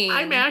 dang.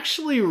 I'm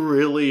actually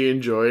really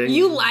enjoying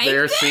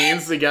their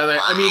scenes together.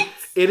 What? I mean,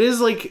 it is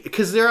like,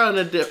 because they're on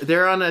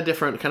a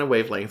different kind of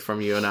wavelength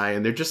from you and I.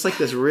 And they're just like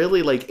this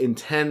really like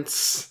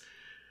intense,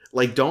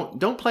 like,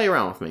 don't play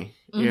around with me.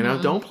 Mm-hmm. You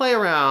know, don't play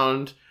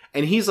around.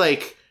 And he's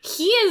like.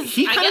 He's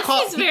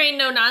very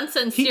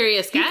no-nonsense,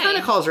 serious guy. He kind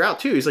of calls her out,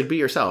 too. He's like, be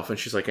yourself. And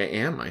she's like, I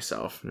am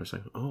myself. And I was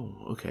like, oh,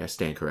 okay, I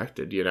stand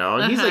corrected, you know?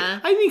 And he's like,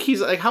 I think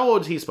he's like, how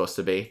old is he supposed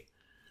to be?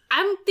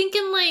 I'm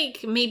thinking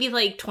like, maybe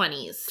like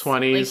 20s.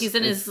 20s. Like he's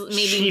in his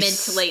maybe mid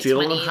to late 20s. Still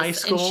in high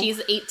school? And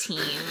she's 18.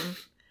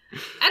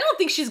 I don't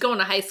think she's going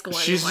to high school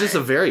anymore. She's just a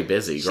very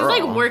busy girl.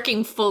 She's like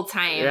working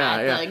full-time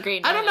at the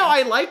Great Northern. I don't know.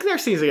 I like their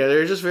scenes together.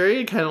 They're just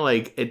very kind of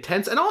like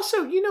intense. And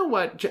also, you know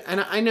what? And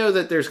I know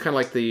that there's kind of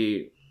like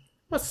the...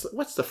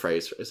 What's the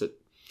phrase? Is it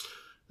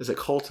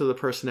cult of the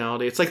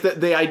personality? It's like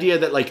the idea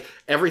that like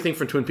everything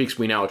from Twin Peaks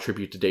we now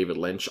attribute to David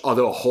Lynch,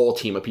 although a whole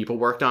team of people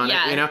worked on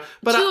it, you know?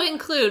 But to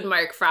include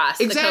Mark Frost,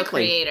 the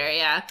co-creator,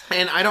 yeah.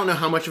 And I don't know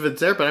how much of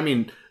it's there, but I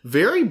mean,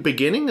 very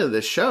beginning of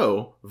the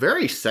show,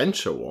 very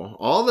sensual.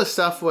 All the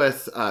stuff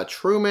with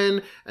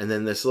Truman and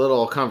then this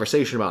little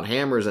conversation about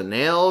hammers and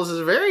nails is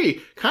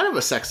very kind of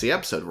a sexy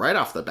episode right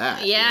off the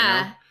bat. Yeah.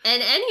 You know?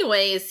 And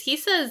anyways, he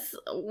says,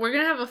 we're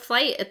going to have a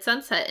flight at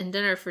sunset and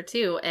dinner for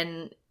 2,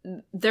 and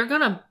they're going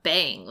to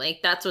bang.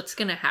 Like, that's what's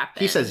going to happen.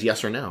 He says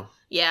yes or no.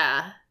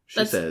 Yeah.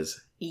 She says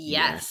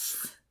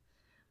yes.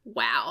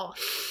 Wow.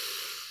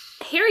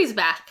 Harry's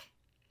back.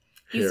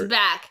 He's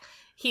back.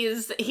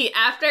 He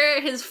after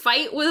his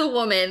fight with a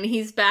woman,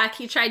 he's back.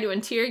 He tried to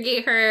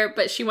interrogate her,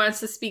 but she wants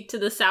to speak to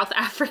the South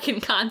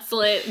African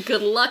consulate.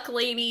 Good luck,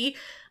 lady.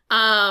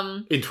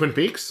 In Twin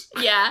Peaks?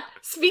 Yeah.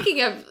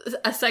 Speaking of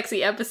a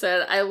sexy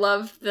episode, I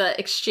love the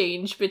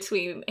exchange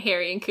between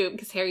Harry and Coop,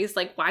 because Harry's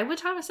like, why would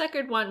Thomas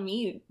Eckerd want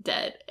me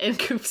dead? And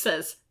Coop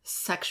says,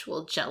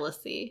 sexual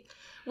jealousy.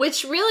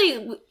 Which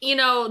really, you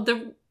know,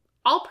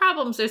 all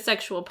problems are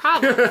sexual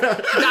problems. Dr.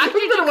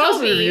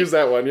 Jacoby used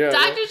that one, yeah.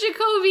 Dr.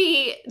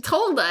 Jacoby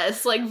told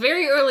us, like,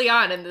 very early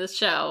on in this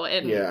show,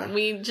 and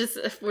we're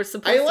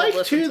supposed to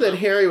like, too, that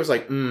Harry was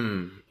like,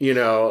 you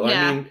know,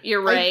 yeah, I mean...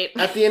 you're right.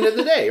 At the end of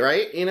the day,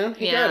 right? You know,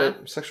 he got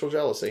it. Sexual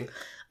jealousy.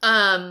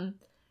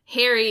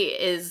 Harry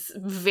is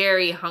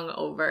very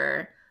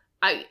hungover.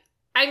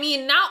 I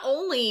mean, not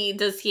only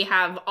does he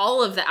have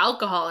all of the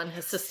alcohol in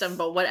his system,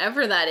 but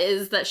whatever that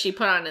is that she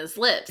put on his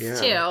lips,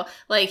 too.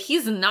 Like,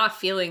 he's not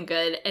feeling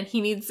good, and he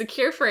needs a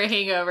cure for a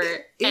hangover.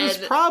 It was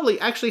probably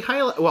actually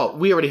well,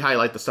 we already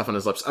highlight the stuff on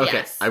his lips. Okay,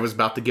 yes. I was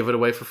about to give it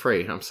away for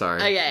free. I'm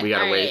sorry. Okay, we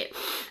gotta wait.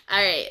 All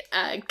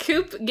right.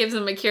 Coop gives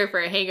him a cure for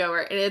a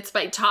hangover, and it's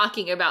by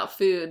talking about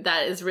food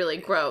that is really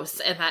gross,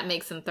 and that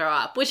makes him throw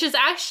up, which is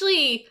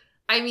actually...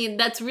 I mean,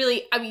 that's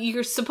really... I mean,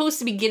 you're supposed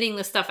to be getting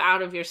the stuff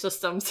out of your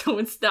system, so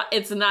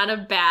it's not a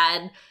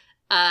bad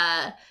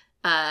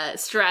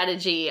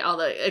strategy,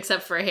 although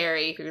except for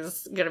Harry,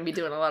 who's going to be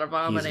doing a lot of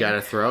vomiting. He's got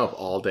to throw up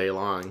all day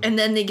long. And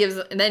then he gives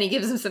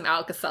him some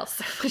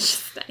Alka-Seltzer, which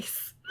is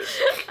nice.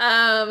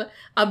 A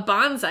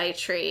bonsai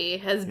tree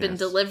has been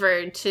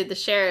delivered to the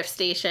sheriff's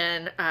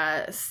station,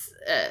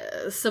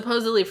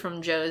 supposedly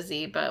from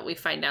Josie, but we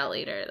find out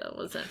later that it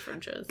wasn't from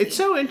Josie. It's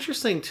so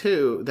interesting,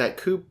 too, that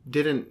Coop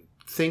didn't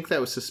think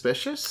that was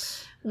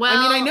suspicious. Well,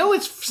 I mean, I know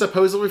it's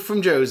supposedly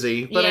from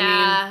Josie, but I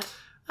mean,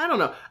 I don't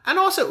know. And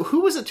also,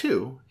 who was it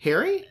to?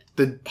 Harry?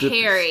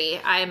 Harry,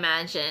 I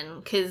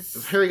imagine,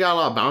 because Harry got a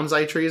lot of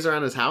bonsai trees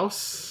around his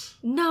house.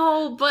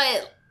 No,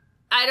 but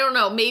I don't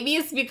know. Maybe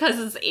it's because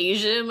it's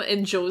Asian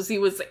and Josie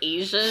was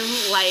Asian.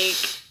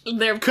 Like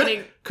they're could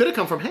have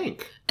come from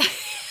Hank.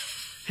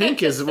 Hank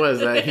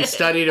he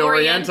studied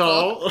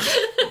Oriental.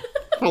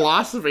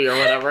 Philosophy or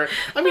whatever.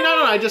 I mean, I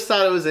don't know. I just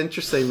thought it was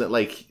interesting that,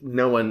 like,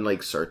 no one,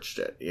 like, searched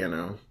it, you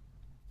know?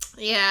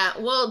 Yeah.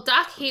 Well,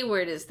 Doc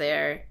Hayward is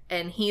there,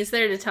 and he's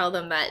there to tell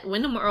them that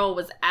Wyndham Earl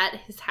was at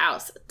his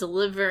house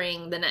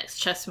delivering the next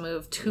chess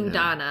move to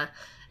Donna,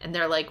 and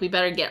they're like, we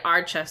better get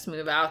our chess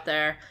move out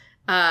there.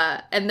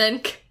 And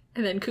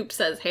then Coop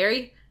says,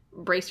 Harry,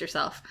 brace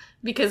yourself,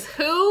 because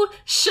who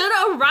should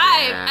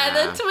arrive at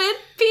the Twin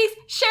Peaks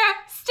Sheriff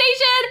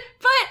Station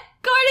but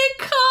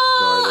Gordon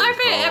Cole!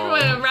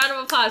 Everyone, a round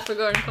of applause for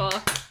Gordon Cole.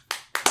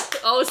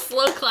 Oh,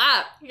 slow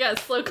clap. You got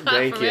a slow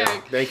clap from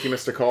Eric. Thank you,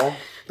 Mr. Cole.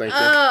 Thank you.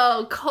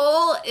 Oh,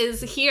 Cole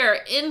is here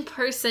in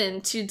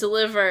person to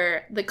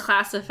deliver the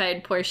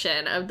classified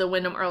portion of the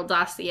Wyndham Earl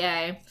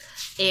dossier.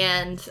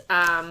 And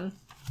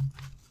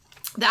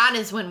that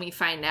is when we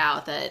find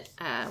out that,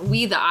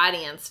 we, the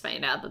audience,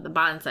 find out that the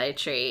bonsai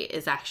tree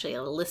is actually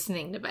a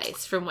listening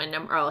device from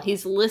Wyndham Earl.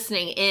 He's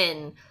listening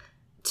in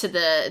to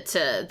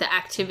the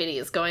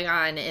activities going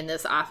on in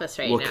this office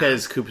now. Well,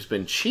 because Coop's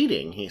been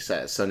cheating, he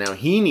says. So now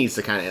he needs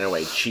to kind of, in a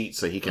way, cheat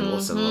so he can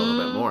listen a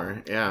little bit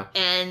more. Yeah.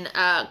 And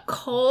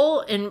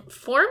Cole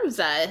informs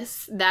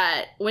us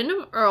that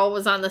Wyndham Earl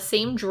was on the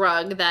same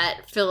drug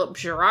that Philip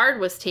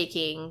Gerard was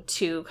taking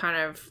to kind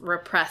of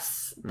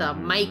repress the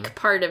Mike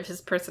part of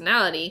his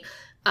personality,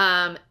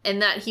 and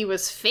that he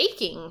was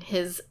faking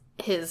his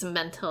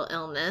mental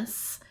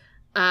illness.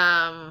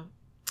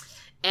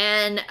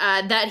 And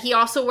that he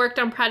also worked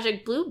on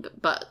Project Blue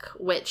Book,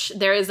 which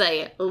there is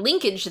a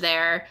linkage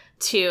there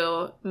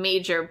to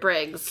Major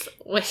Briggs,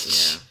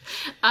 which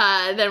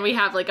then we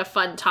have like a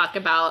fun talk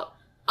about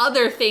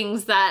other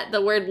things that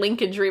the word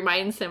linkage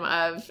reminds him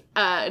of.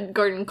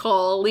 Gordon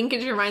Cole,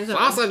 linkage reminds him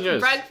Sausages. of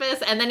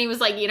breakfast. And then he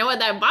was like, you know what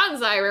that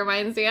bonsai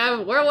reminds me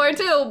of? World War II.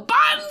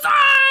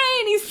 Bonsai!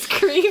 And he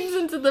screams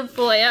into the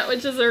plant,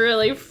 which is a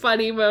really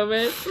funny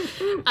moment.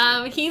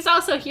 He's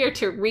also here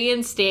to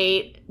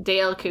reinstate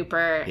Dale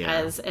Cooper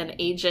as an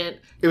agent.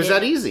 It was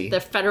that easy. The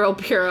Federal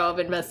Bureau of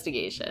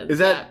Investigation. Is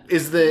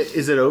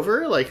it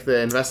over? Like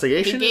the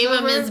investigation? He gave is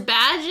him over? his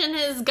badge and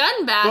his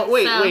gun back. But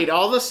wait,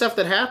 all the stuff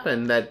that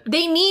happened that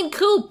they need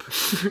Coop.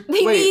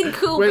 They need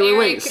Coop.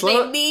 Eric.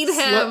 They need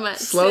him.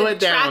 Slow it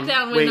down. Track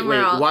down Wyndham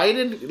Earl.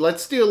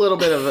 Let's do a little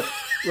bit of a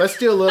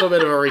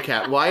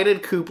recap. Why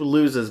did Coop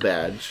lose his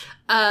badge?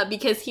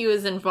 Because he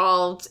was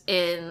involved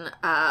in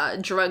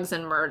drugs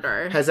and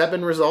murder. Has that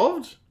been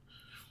resolved?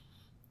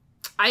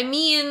 I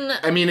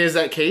mean, is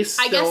that case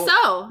still? I guess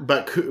so.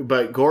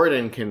 But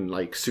Gordon can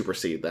like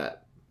supersede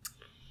that.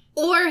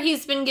 Or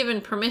he's been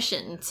given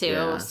permission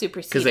to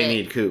supersede because they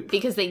need Coop.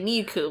 Because they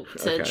need Coop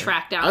to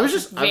track down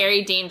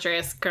very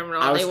dangerous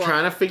criminal. I was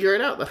trying to figure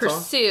it out. That's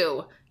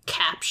pursue,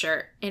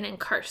 capture, and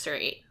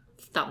incarcerate.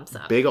 Thumbs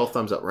up. Big old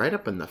thumbs up, right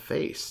up in the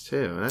face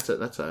too. That's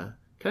a.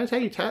 Can I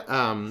tell you,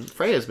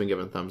 Freya's been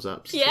giving thumbs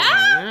ups. Yeah?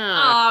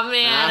 Oh,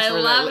 man, I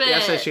love it.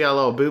 Yesterday she got a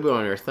little boo-boo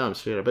on her thumb.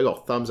 She had a big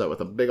old thumbs up with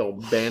a big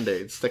old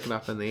Band-Aid sticking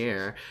up in the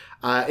air.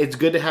 It's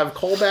good to have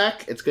Cole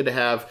back. It's good to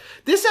have...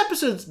 This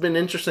episode's been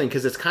interesting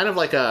because it's kind of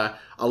like a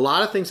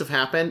lot of things have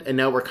happened, and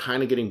now we're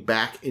kind of getting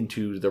back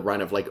into the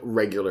run of, like,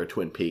 regular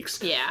Twin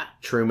Peaks. Yeah.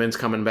 Truman's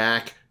coming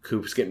back.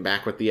 Coop's getting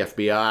back with the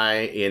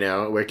FBI. You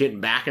know, we're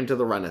getting back into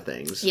the run of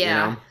things.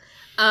 Yeah.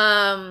 You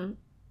know?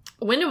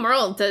 Wyndham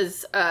Earl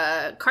does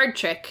a card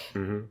trick.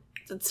 Mm-hmm.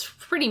 It's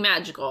pretty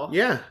magical.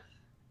 Yeah.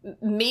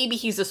 Maybe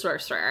he's a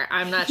sorcerer.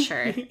 I'm not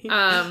sure.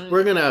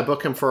 We're gonna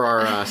book him for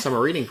our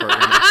summer reading program.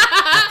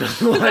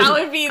 That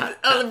would be a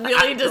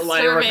really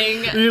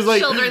disturbing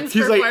children's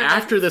he's performance. like,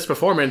 after this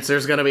performance,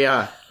 there's gonna be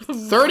a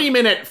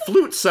 30-minute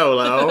flute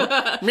solo.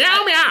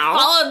 Meow meow.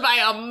 Followed by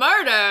a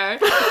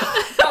murder.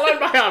 Followed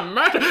by a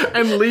murder.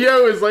 And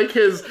Leo is like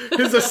his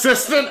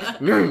assistant.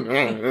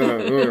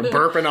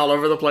 Burping all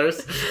over the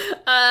place.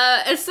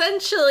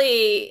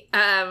 Essentially,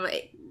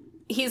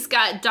 he's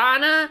got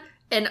Donna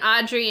and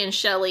Audrey and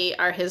Shelley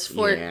are his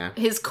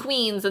his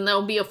queens, and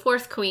there'll be a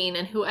fourth queen,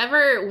 and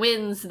whoever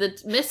wins the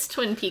Miss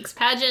Twin Peaks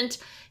pageant,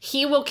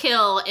 he will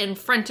kill in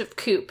front of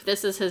Coop.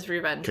 This is his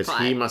revenge plot.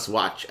 Because he must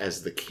watch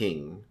as the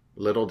king,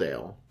 Little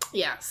Dale.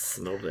 Yes.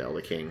 Little Dale,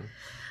 the king.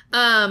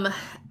 I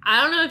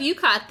don't know if you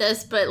caught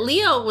this, but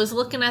Leo was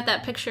looking at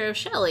that picture of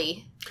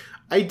Shelley.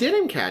 I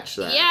didn't catch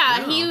that.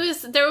 Yeah, No.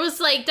 there was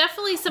like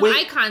definitely some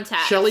eye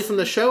contact. Shelley from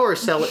the show or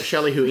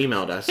Shelley who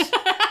emailed us?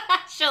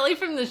 Shelley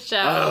from the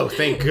show. Oh,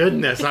 thank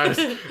goodness. I was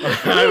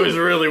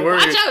really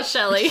worried. Watch out,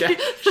 Shelley.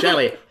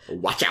 Shelley,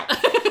 watch out.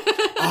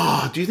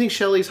 Oh, do you think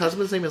Shelley's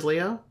husband's name is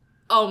Leo?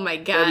 Oh my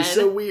god. That'd be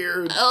so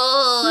weird.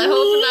 Oh, I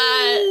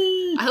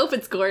hope not. I hope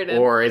it's Gordon.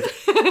 Or is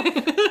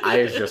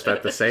I was just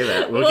about to say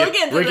that. We'll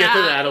get to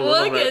that a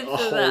little bit.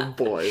 Oh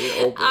boy.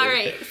 Oh boy. All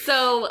right.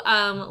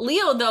 So,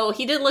 Leo though,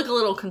 he did look a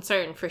little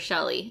concerned for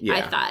Shelley. Yeah.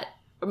 I thought.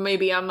 Or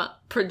maybe I'm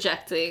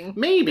projecting.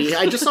 Maybe.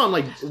 I just saw him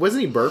like,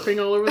 wasn't he burping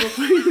all over the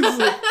place?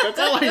 Like, that's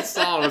all I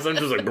saw was him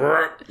just like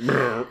burp,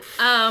 burp.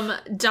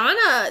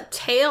 Donna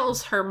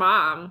tails her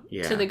mom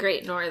Yeah. to the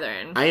Great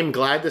Northern. I am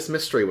glad this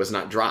mystery was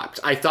not dropped.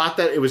 I thought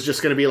that it was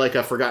just going to be like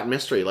a forgotten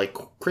mystery, like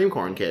Cream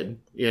Corn Kid,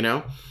 you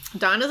know?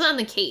 Donna's on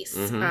the case.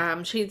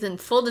 Mm-hmm. She's in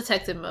full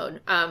detective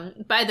mode.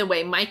 By the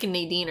way, Mike and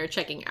Nadine are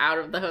checking out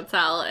of the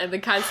hotel, and the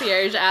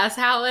concierge asks,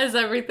 "How is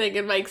everything?"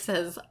 And Mike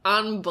says,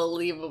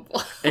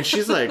 "Unbelievable." And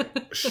she's like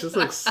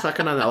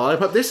sucking on that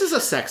lollipop. This is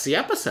a sexy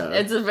episode.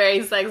 It's a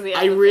very sexy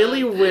I episode.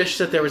 really wish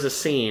that there was a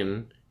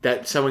scene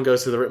that someone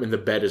goes to the room and the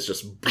bed is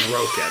just broken.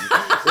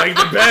 Like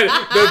the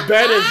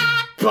bed is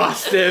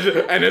busted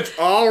and it's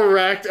all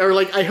wrecked. Or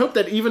like, I hope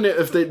that even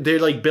if they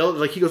like build,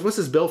 like he goes, "What's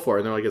this bill for?"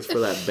 And they're like, "It's for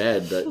that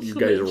bed that you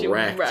guys You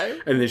wrecked."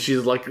 wrecked. And then she's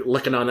like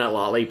licking on that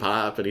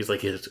lollipop, and he's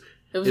like, "It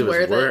was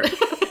worth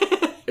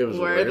it." It was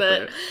worth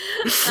it.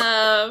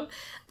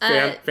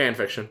 Fan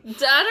fiction.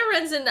 Donna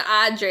runs into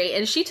Audrey,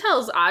 and she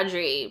tells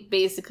Audrey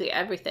basically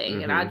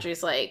everything. And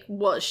Audrey's like,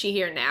 "Well, is she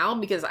here now?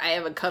 Because I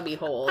have a cubby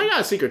hole I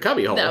got a secret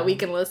cubby hole that we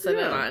can listen in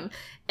Yeah. on."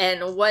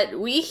 And what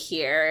we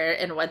hear,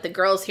 and what the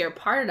girls hear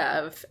part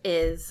of,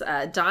 is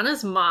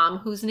Donna's mom,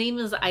 whose name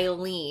is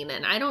Eileen.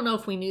 And I don't know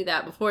if we knew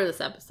that before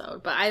this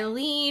episode, but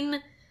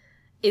Eileen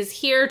is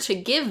here to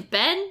give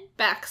Ben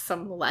back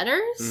some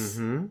letters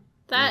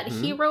that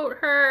he wrote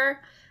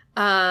her.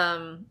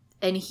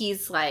 And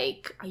he's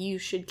like, "You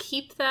should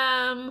keep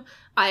them.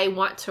 I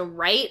want to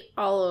right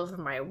all of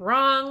my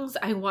wrongs.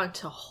 I want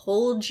to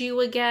hold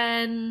you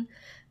again."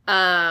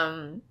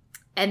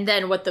 And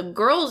then what the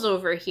girls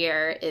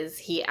overhear is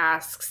he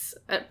asks,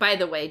 by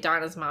the way,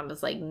 Donna's mom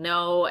is like,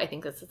 "No, I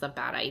think this is a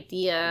bad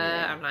idea.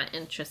 Yeah. I'm not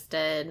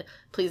interested.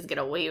 Please get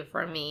away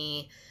from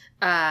me."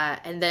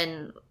 And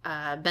then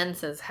Ben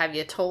says, "Have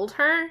you told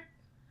her?"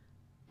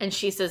 And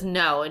she says,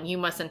 "No, and you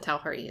mustn't tell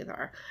her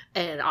either."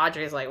 And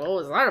Audrey's like, "What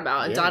was that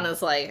about?" And Yeah.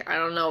 Donna's like, "I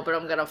don't know, but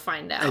I'm going to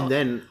find out." And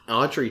then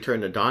Audrey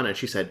turned to Donna and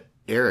she said,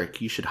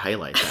 "Eric, you should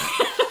highlight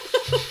that."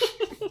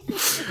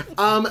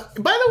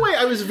 By the way,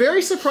 I was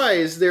very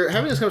surprised they're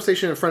having this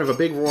conversation in front of a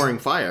big roaring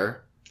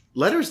fire.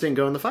 Letters didn't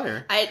go in the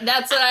fire.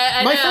 That's what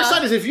I My know. first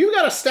thought is if you've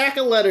got a stack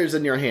of letters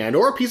in your hand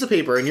or a piece of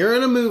paper and you're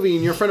in a movie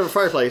and you're in front of a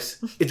fireplace,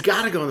 it's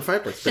got to go in the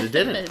fireplace. But it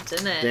didn't. It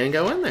didn't. Didn't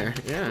go in there.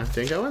 Yeah,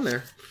 didn't go in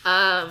there.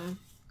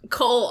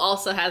 Cole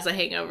also has a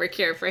hangover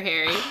cure for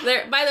Harry.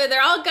 By the way,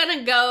 they're all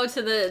gonna go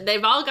to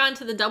they've all gone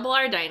to the Double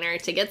R Diner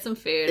to get some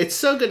food. It's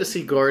so good to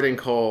see Gordon,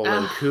 Cole,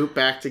 and Coop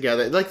back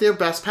together. Like they're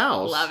best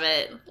pals. Love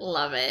it.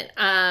 Love it.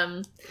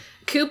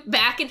 Coop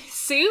back in his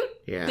suit.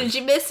 Yeah. Did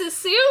you miss his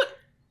suit?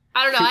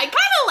 I don't know. I kind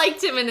of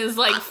liked him in his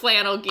like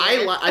flannel gear.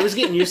 I was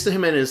getting used to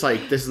him in his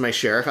like, this is my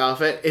sheriff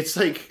outfit. It's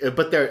like,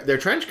 but their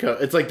trench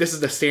coat. It's like this is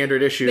the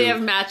standard issue. They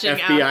have matching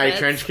FBI outfits.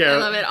 trench coat. I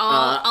love it.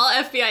 All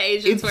FBI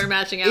agents wear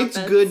matching outfits.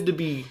 It's good to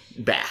be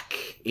back.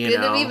 Good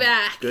to be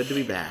back. Good to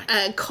be back.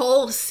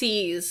 Cole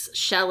sees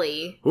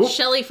Shelley. Oop.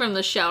 Shelley from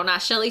the show,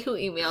 not Shelley who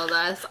emailed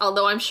us.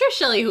 Although I'm sure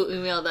Shelley who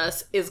emailed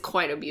us is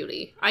quite a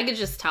beauty. I could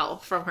just tell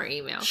from her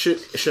email. Should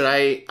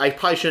I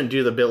probably shouldn't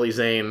do the Billy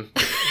Zane.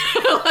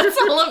 Let's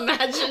all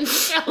imagine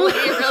Shelley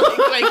really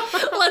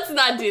quick. Let's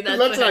not do that.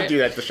 Let's to her. not do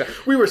that to Shelley.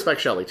 We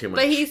respect Shelley too much.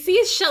 But he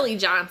sees Shelley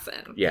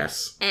Johnson.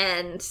 Yes.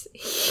 And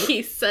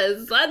he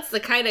says, "That's the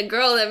kind of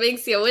girl that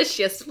makes you wish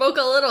you spoke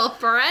a little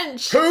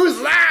French." Who's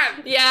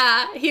that?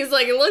 Yeah, he's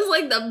like, "It looks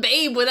like the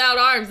babe without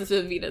arms." It's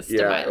a Venus de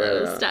Yeah,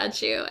 Milo yeah.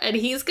 statue. And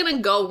he's gonna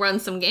go run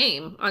some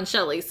game on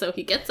Shelley. So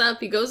he gets up,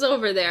 he goes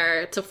over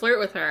there to flirt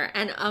with her,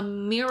 and a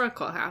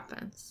miracle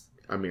happens.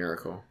 A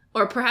miracle.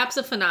 Or perhaps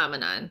a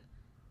phenomenon.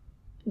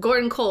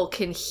 Gordon Cole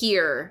can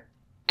hear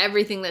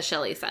everything that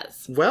Shelley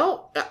says.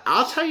 Well,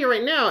 I'll tell you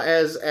right now,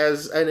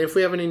 and if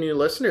we have any new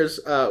listeners,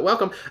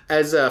 welcome.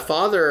 As a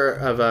father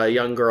of a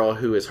young girl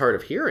who is hard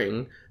of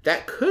hearing,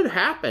 that could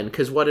happen,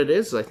 because what it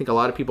is, I think a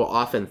lot of people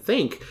often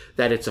think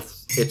that it's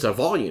a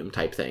volume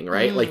type thing,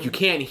 right? Like, you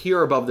can't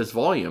hear above this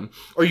volume,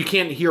 or you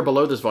can't hear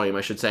below this volume,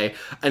 I should say,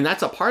 and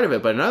that's a part of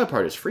it, but another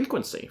part is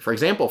frequency. For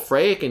example,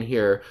 Freya can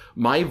hear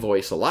my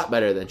voice a lot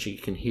better than she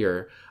can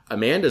hear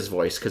Amanda's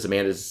voice, because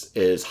Amanda's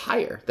is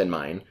higher than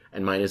mine,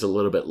 and mine is a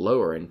little bit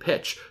lower in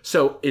pitch.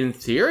 So, in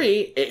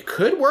theory, it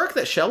could work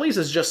that Shelley's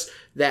is just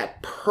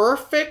that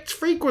perfect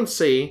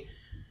frequency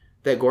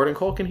that Gordon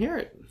Cole can hear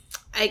it.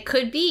 It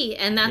could be,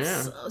 and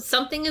that's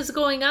something is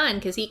going on,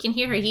 because he can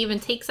hear her. He even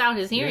takes out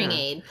his hearing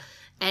aid,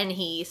 and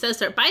he says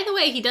to her, by the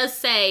way, he does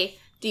say,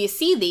 do you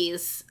see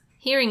these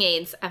hearing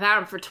aids? I've had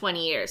them for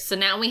 20 years. So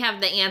now we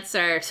have the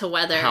answer to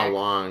whether how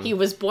long he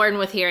was born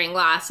with hearing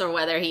loss, or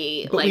whether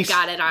he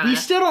got it on we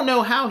still don't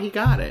know how he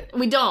got it.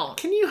 We don't.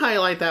 Can you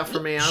highlight that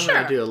for me? I'm Sure.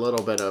 going to do a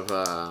little bit of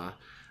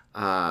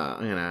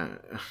I'm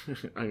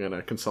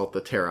gonna consult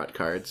the tarot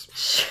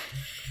cards.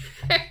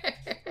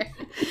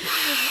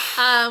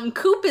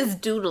 Coop is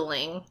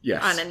doodling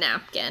Yes. on a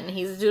napkin.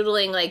 He's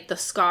doodling like the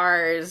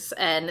scars,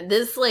 and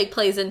this like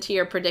plays into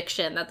your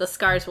prediction that the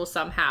scars will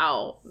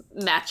somehow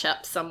match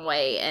up some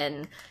way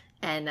and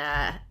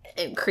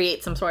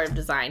create some sort of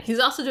design. He's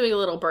also doing a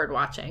little bird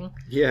watching.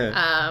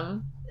 Yeah.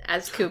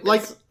 As Coop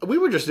like is, we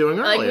were just doing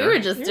earlier. like we were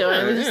just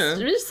doing. Yeah.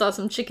 We just saw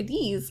some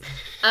chickadees.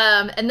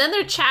 And then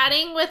they're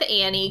chatting with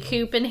Annie.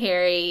 Coop and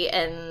Harry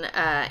and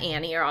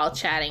Annie are all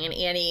chatting, and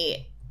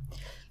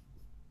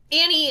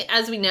Annie,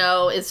 as we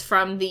know, is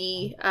from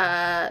the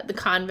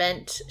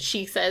convent.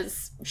 She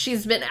says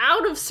she's been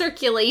out of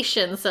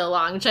circulation so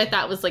long, which I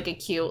thought was like a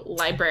cute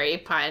library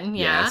pun.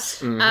 Yeah. Yes.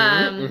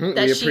 That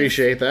we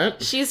appreciate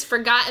that. She's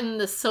forgotten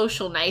the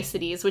social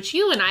niceties, which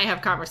you and I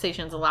have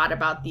conversations a lot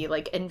about, the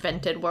like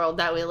invented world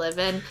that we live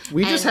in.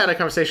 We just had a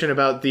conversation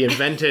about the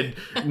invented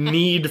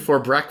need for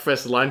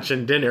breakfast, lunch,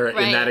 and dinner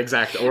in that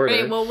exact order.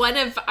 Right. Well, one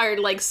of our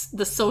like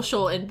the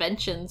social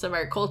inventions of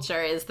our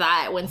culture is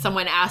that when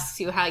someone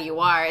asks you how you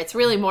are, it's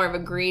really more of a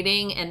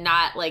greeting and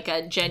not like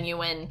a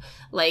genuine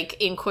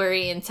like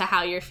inquiry into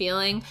how you're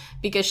feeling,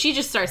 because she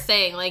just starts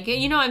saying like,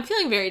 you know, I'm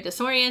feeling very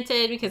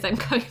disoriented because I'm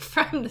coming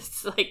from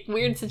this like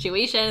weird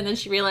situation, and then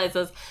she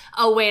realizes,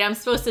 oh wait, I'm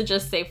supposed to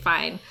just say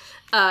fine.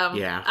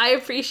 I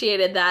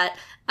appreciated that.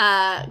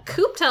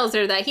 Coop tells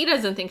her that he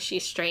doesn't think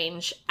she's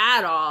strange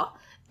at all,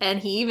 and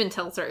he even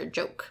tells her a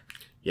joke.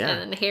 Yeah.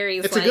 And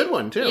Harry's it's like, a good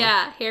one too.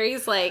 Yeah,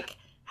 Harry's like,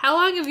 how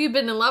long have you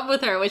been in love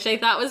with her? Which I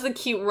thought was a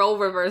cute role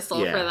reversal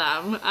for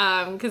them.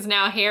 Because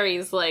now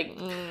Harry's like,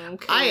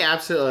 Coop. I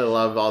absolutely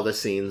love all the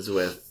scenes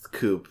with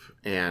Coop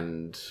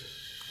and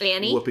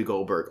Annie? Whoopi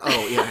Goldberg.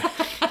 Oh, yeah.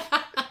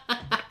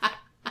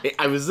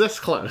 I was this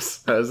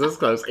close.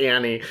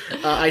 Annie.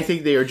 I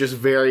think they are just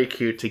very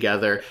cute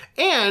together.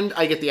 And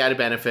I get the added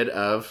benefit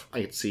of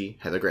I get to see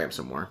Heather Graham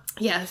some more.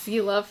 Yes,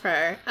 you love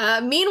her.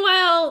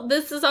 Meanwhile,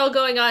 this is all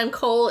going on.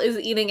 Cole is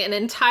eating an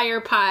entire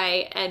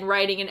pie and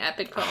writing an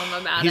epic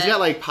poem about it. He's got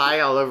like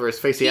pie all over his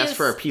face. He asks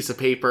for a piece of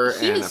paper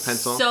and a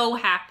pencil. He's so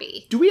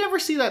happy. Do we ever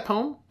see that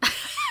poem?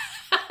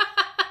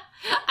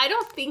 I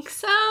don't think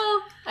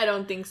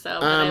so.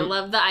 But I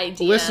love the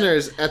idea.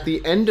 Listeners, at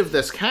the end of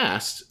this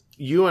cast,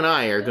 you and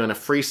I are going to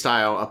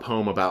freestyle a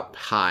poem about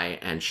pie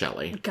and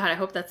Shelley. God, I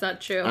hope that's not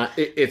true.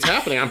 It's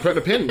happening. I'm putting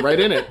a pin right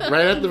in it.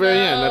 Right at the very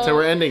end. That's how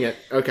we're ending it.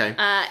 Okay.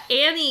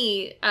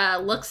 Annie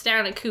looks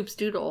down at Coop's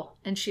doodle,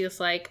 and she is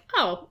like,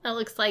 oh, that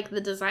looks like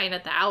the design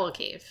at the Owl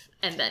Cave.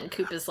 And then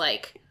Coop is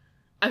like,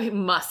 I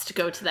must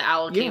go to the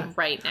Owl Cave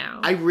right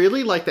now. I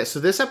really like that. So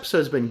this episode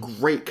has been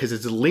great because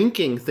it's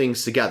linking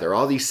things together.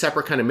 All these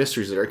separate kind of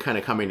mysteries that are kind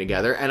of coming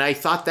together. And I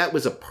thought that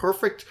was a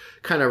perfect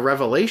kind of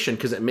revelation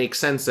because it makes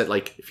sense that,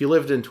 like, if you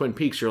lived in Twin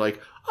Peaks, you're like,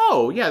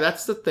 oh, yeah,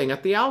 that's the thing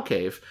at the Owl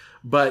Cave.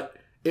 But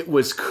it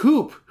was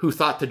Coop who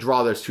thought to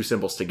draw those two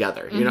symbols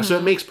together, you know? So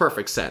it makes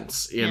perfect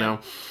sense, you know?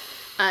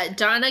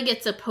 Donna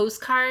gets a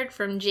postcard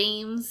from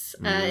James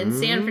in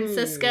San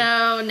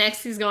Francisco.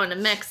 Next, he's going to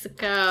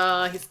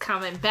Mexico. He's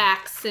coming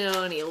back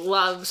soon. He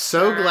loves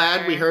her.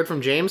 Glad we heard from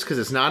James because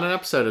it's not an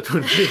episode of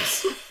Twin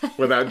Peaks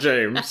without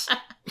James.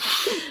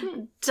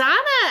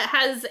 Donna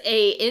has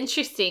a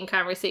interesting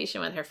conversation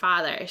with her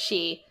father.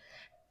 She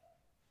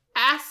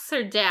asks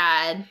her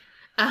dad,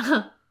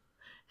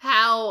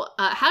 how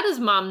does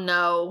mom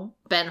know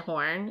Ben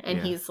Horn? And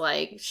he's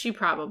like, she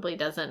probably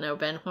doesn't know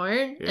Ben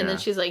Horn. And then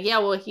she's like, yeah,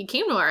 well, he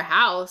came to our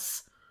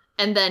house.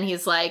 And then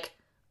he's like,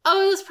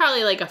 oh, it was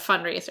probably like a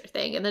fundraiser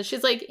thing. And then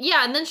she's like,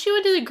 yeah. And then she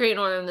went to the Great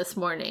Northern this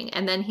morning.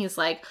 And then he's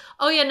like,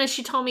 oh yeah, no,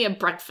 she told me at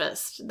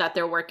breakfast that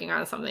they're working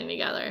on something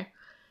together.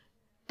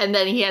 And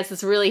then he has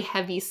this really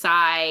heavy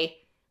sigh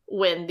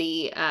when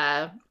the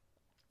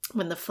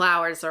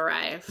flowers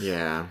arrive.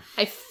 Yeah.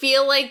 I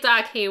feel like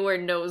Doc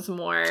Hayward knows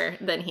more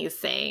than he's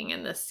saying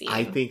in this scene.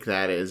 I think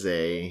that is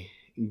a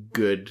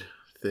good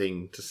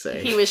thing to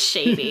say. He was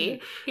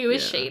shady.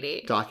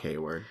 Shady. Doc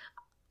Hayward.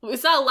 We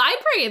saw a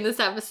library in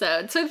this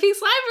episode. Twin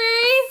Peaks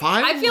Library.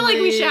 Finally. I feel like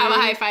we should have a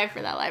high five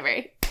for that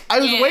library. I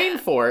was Yeah. waiting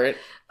for it,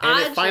 and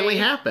it finally Audrey.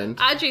 happened.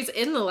 Audrey's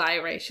in the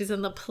library. She's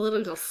in the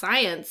political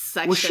science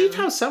section. Well, she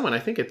tells someone, I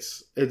think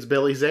it's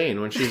Billy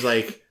Zane, when she's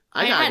like,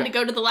 I had to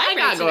go to the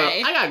library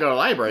today. I gotta go to the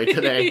library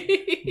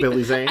today.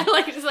 Billy Zane. I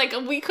like, it's like,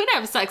 we could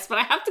have sex, but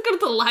I have to go to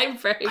the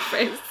library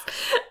first.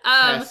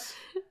 Yes.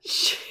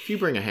 If you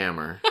bring a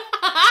hammer,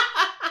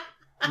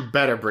 you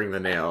better bring the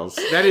nails.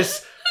 That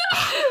is...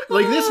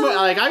 Like this,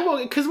 like I will,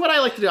 because what I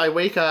like to do, I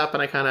wake up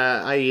and I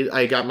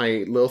got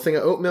my little thing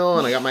of oatmeal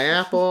and I got my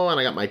apple and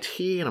I got my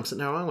tea and I'm sitting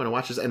there, I'm going to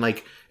watch this, and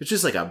like it's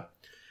just like a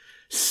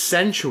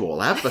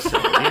sensual episode.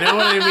 You know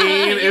what I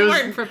mean? You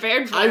weren't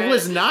prepared for it. I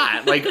was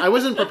not. Like I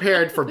wasn't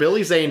prepared for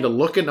Billy Zane to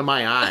look into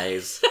my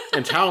eyes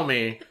and tell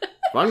me,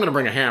 if I'm going to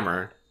bring a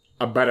hammer,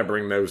 I better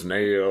bring those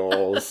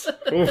nails.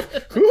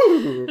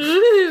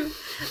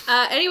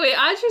 Anyway,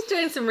 Audrey's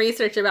doing some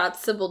research about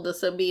civil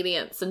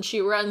disobedience, and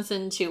she runs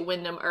into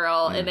Wyndham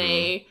Earl in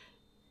a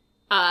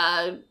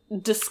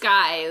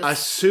disguise. A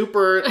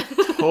super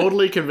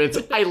totally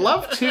convincing. I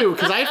love too,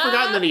 because I had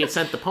forgotten that he had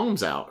sent the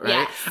poems out, right?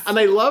 Yes. And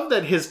I love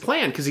that his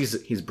plan, because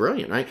he's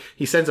brilliant, right?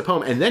 He sends a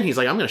poem, and then he's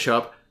like, I'm going to show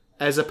up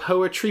as a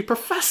poetry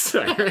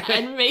professor.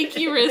 And make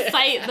you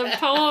recite the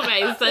poem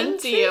I sent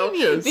to you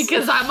Genius.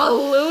 because I'm a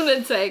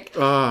lunatic.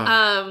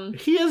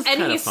 He is And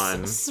kind of he's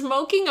fun.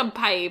 smoking a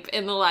pipe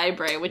in the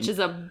library, which is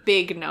a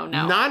big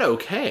no-no. Not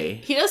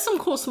okay. He does some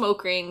cool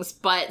smoke rings,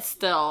 but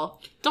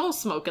still, don't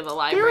smoke in the There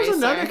library, was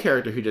another sir.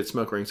 character who did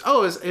smoke rings.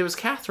 Oh, it was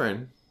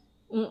Catherine.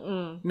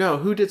 Mm-mm. No,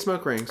 who did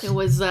smoke rings? It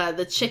was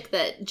the chick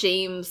that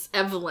James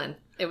Evelyn.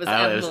 It was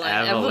Oh, it was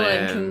Evelyn. Evelyn.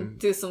 Evelyn can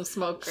do some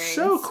smoke rings.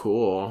 So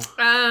cool.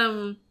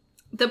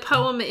 The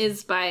poem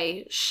is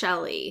by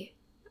Shelley.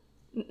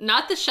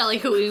 Not the Shelley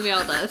who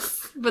emailed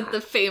us, but the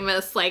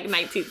famous,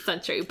 19th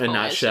century poet. And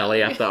not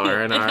Shelley at the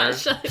R&R. Not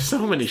Shelley.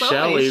 So many So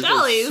many Shelleys.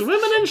 Shelleys.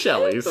 Swimming in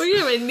Shelleys. We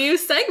have a new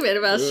segment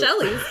about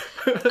Shelleys.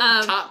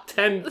 Top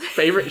 10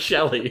 favorite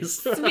Shelleys.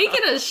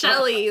 Speaking of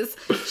Shelleys,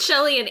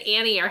 Shelley and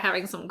Annie are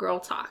having some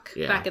girl talk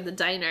back at the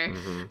diner.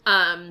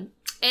 Mm-hmm.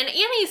 And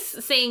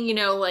Annie's saying,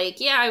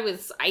 I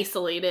was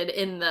isolated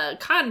in the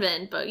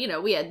convent, but,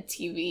 we had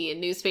TV and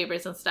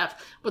newspapers and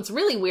stuff. What's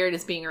really weird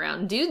is being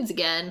around dudes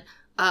again.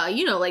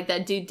 Like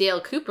that dude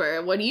Dale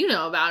Cooper. What do you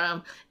know about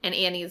him? And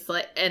Annie's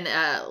like, and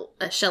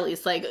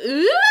Shelley's like,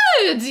 ooh,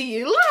 do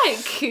you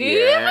like Cooper?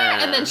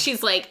 Yeah. And then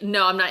she's like,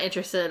 no, I'm not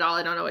interested at all.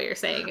 I don't know what you're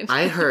saying. And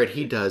I heard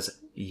he does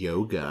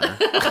yoga.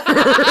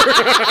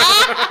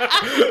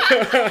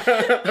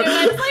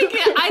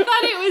 I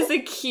thought it was a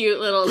cute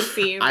little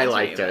scene. I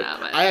liked it.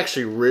 I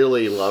actually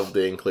really loved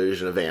the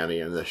inclusion of Annie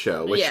in the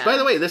show. Which, by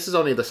the way, this is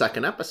only the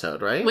second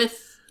episode, right?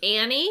 With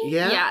Annie?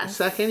 Yeah, Yes.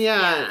 second,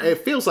 yeah. It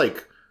feels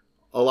like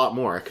a lot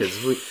more because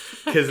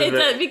Because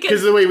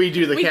the way we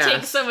do the we cast.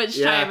 take so much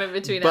time in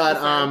between but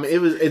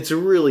episodes. it's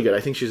really good. I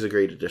think she's a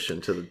great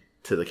addition to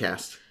the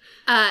cast.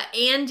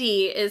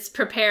 Andy is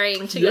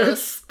preparing to go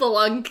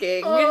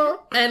spelunking,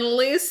 and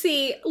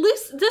Lucy,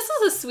 this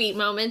is a sweet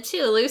moment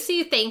too.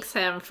 Lucy thanks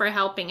him for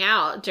helping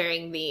out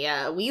during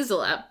the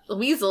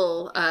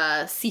weasel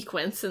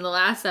sequence in the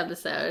last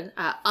episode.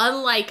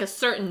 Unlike a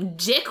certain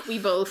dick we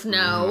both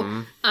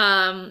know,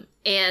 and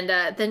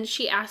then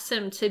she asks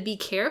him to be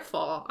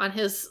careful on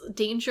his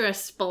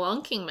dangerous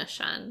spelunking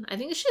mission. I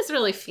think she's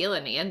really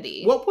feeling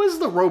Andy. What was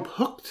the rope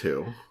hooked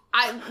to?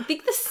 I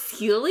think the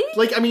ceiling?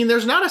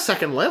 There's not a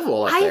second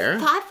level up there. I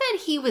thought that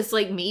he was,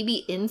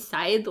 maybe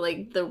inside,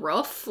 the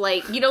roof.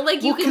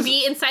 You can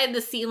be inside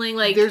the ceiling,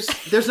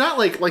 There's not,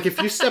 if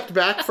you stepped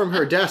back from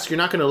her desk, you're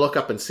not going to look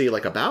up and see,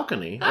 a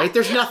balcony, right?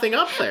 There's nothing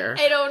up there.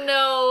 I don't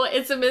know.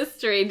 It's a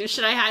mystery.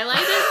 Should I highlight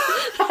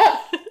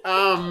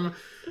it?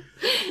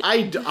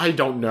 I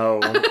don't know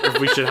if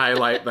we should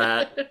highlight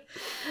that.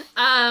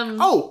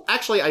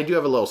 Actually, I do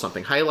have a little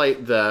something.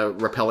 Highlight the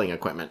rappelling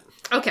equipment.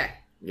 Okay.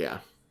 Yeah.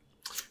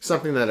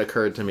 Something that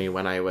occurred to me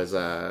when I was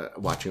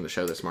watching the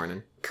show this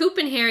morning. Coop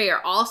and Harry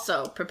are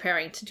also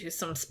preparing to do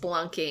some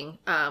spelunking.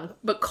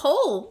 But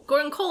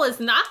Gordon Cole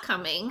is not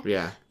coming.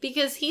 Yeah.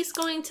 Because he's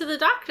going to the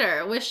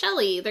doctor with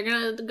Shelley. They're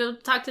going to go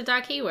talk to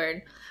Doc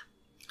Hayward.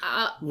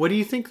 What do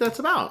you think that's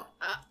about?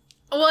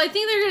 Well, I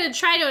think they're going to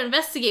try to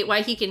investigate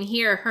why he can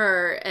hear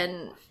her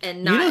and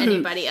not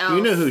anybody else.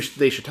 You know who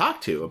they should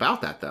talk to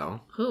about that,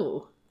 though?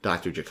 Who?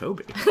 Dr.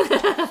 Jacoby.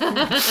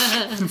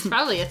 It's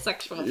probably a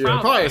sexual problem. Yeah,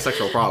 probably a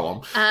sexual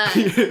problem.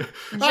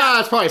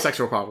 It's probably a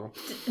sexual problem.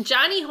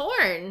 Johnny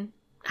Horn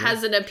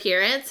has an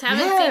appearance.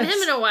 Haven't seen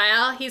him in a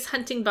while. He's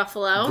hunting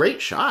buffalo.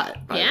 Great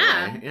shot, by the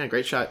way. Yeah,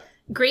 great shot.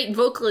 Great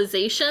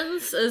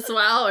vocalizations as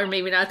well, or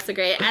maybe not so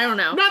great. I don't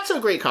know. Not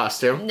so great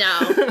costume. No.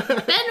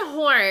 Ben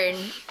Horn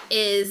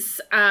is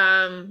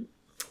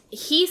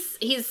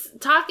he's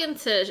talking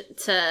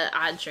to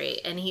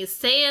Audrey, and he's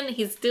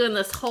doing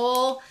this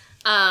whole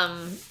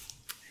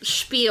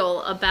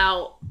spiel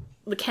about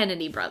the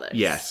Kennedy brothers.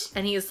 Yes.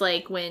 And he's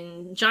like,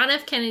 when John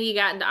F. Kennedy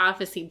got into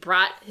office, he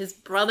brought his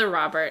brother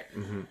Robert,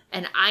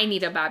 and I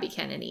need a Bobby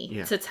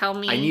Kennedy to tell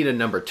me. I need a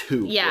number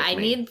 2. Yeah, I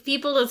need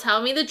people to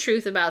tell me the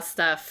truth about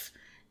stuff,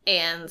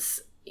 and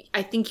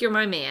I think you're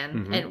my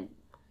man. And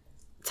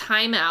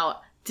time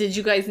out. Did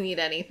you guys need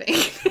anything?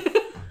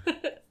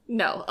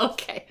 No.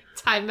 Okay.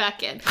 Time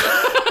back in.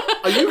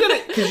 Are you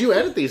gonna? Because you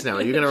edit these now.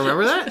 Are you gonna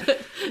remember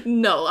that?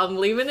 No, I'm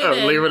leaving it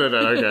in. Leaving it in.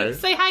 Okay.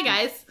 Say hi,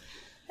 guys.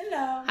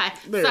 Hello. Hi.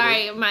 There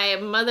Sorry, my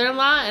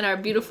mother-in-law and our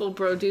beautiful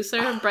producer,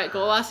 Brett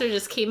Goldwasser,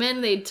 just came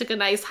in. They took a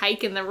nice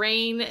hike in the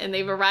rain, and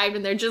they've arrived,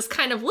 and they're just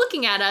kind of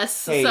looking at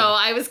us. Hey. So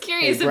I was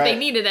curious Hey, if Brett. they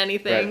needed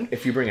anything. But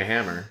if you bring a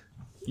hammer,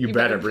 you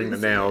better bring the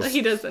nails.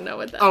 He doesn't know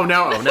what that Oh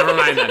no! Never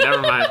mind that.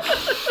 Never mind.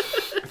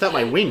 I thought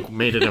my wink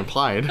made it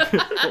implied.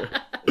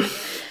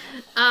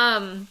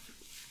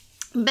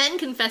 Ben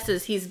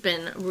confesses he's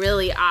been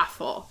really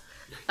awful.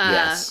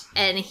 Yes.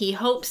 And he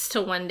hopes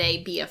to one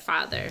day be a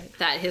father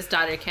that his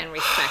daughter can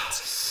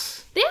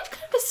respect. They have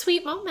kind of a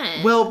sweet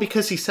moment. Well,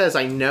 because he says,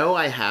 I know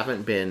I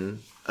haven't been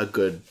a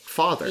good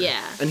father.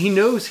 Yeah. And he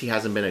knows he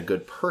hasn't been a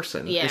good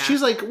person. Yeah. And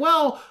she's like,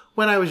 well,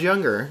 when I was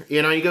younger,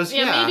 he goes,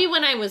 yeah. Maybe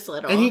when I was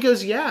little. And he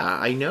goes, yeah,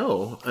 I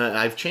know.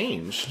 I've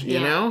changed, you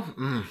Yeah. know?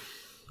 Mm.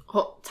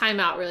 Oh, time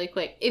out really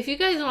quick. If you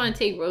guys want to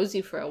take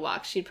Rosie for a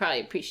walk, she'd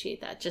probably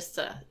appreciate that. Just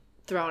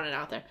throwing it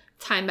out there.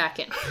 Time back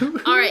in.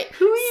 All right.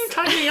 Who are you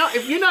timing out?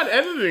 If you're not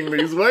editing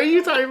these, why are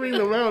you timing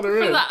them out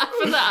already?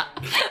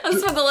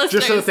 That's for the listeners.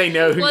 Just so that they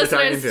know who you're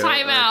talking listeners, to.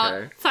 time out.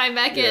 Okay. Time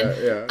back in.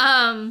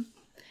 Yeah.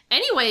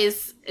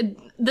 Anyways,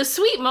 the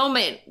sweet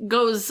moment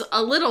goes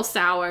a little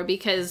sour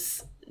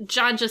because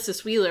John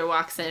Justice Wheeler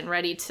walks in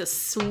ready to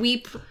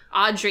sweep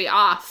Audrey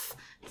off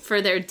for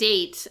their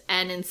date,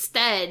 and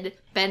instead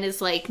Ben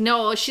is like,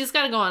 no, she's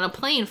got to go on a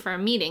plane for a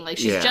meeting. Like,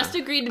 she's just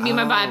agreed to be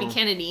my Bobby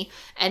Kennedy,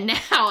 and now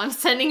I'm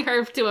sending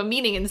her to a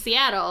meeting in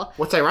Seattle.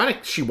 What's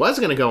ironic, she was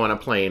going to go on a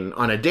plane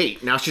on a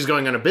date. Now she's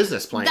going on a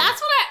business plane. That's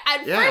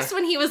what at first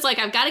when he was like,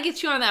 I've got to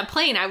get you on that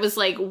plane, I was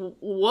like,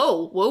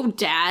 whoa,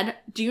 Dad,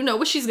 do you know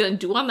what she's going to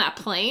do on that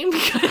plane?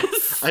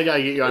 Because I got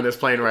to get you on this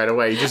plane right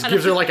away. He just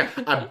gives her like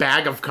a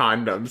bag of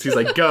condoms. He's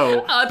like,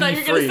 go. oh, I thought you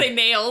were going to say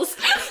nails.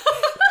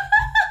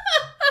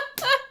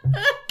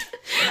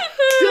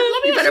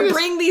 You better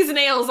bring these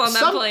nails on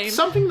that plane.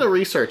 Something to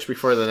research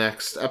before the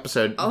next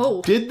episode.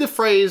 Oh. Did the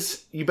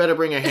phrase, you better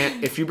bring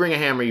if you bring a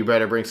hammer, you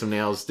better bring some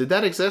nails, did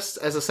that exist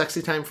as a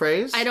sexy time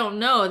phrase? I don't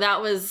know.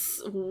 That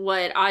was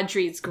what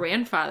Audrey's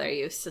grandfather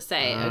used to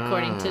say,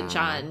 according to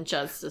John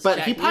Justice. But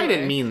Jack he probably Wheeler.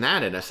 didn't mean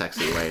that in a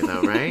sexy way,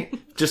 though, right?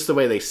 Just the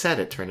way they said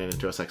it turned it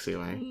into a sexy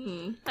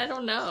way. I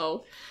don't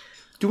know.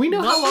 Do we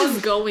know how What long?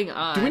 was going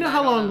on? Do we know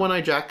how long One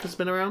Eye Jack has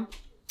been around?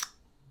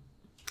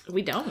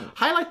 We don't.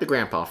 Highlight the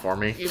grandpa for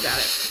me. You got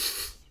it.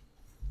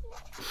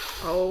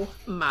 Oh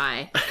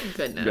my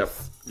goodness. Yep,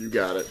 you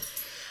got it.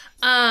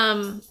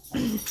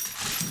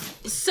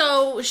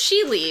 So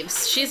she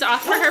leaves. She's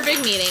off for her big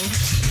meeting.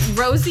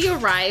 Rosie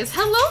arrives.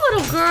 Hello,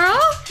 little girl.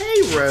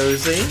 Hey,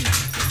 Rosie.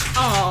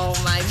 Oh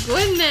my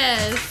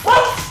goodness.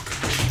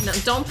 No,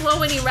 don't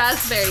blow any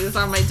raspberries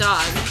on my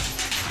dog.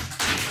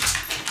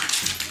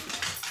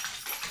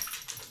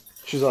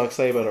 She's all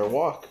excited about her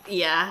walk.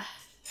 Yeah.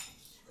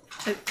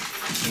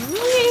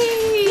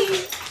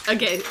 Whee!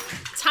 Okay,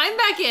 time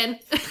back in.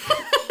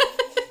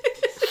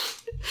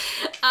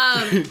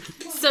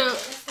 So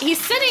he's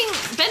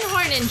sitting, Ben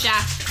Horn and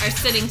Jack are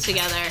sitting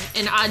together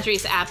in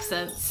Audrey's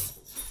absence.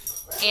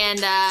 And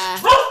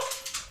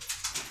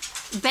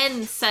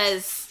Ben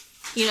says,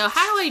 you know,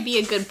 how do I be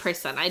a good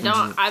person?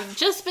 I've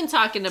just been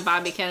talking to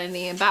Bobby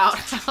Kennedy about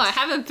how I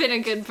haven't been a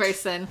good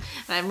person,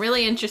 and I'm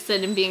really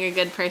interested in being a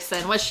good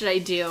person. What should I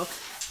do?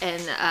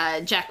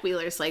 And Jack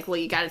Wheeler's like, well,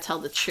 you got to tell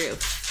the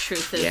truth.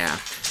 Truth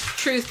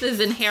is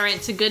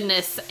inherent to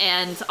goodness,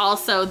 and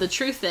also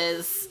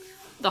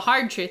the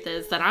hard truth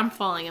is that I'm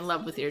falling in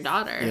love with your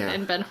daughter. Yeah.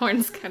 And Ben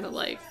Horn's kind of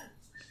like,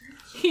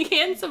 he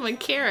hands him a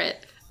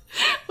carrot,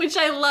 which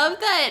I love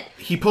that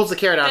He pulls the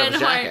carrot out of Ben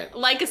his Horn, jacket.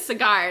 like a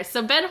cigar.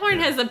 So Ben Horn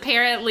has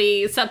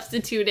apparently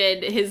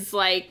substituted his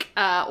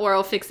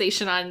oral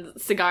fixation on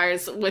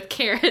cigars with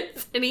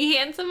carrots, and he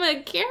hands him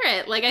a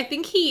carrot. Like, I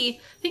think he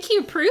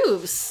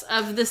approves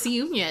of this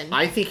union.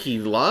 I think he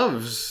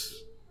loves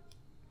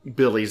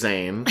Billy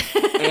Zane,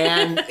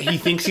 and he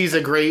thinks he's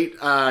a great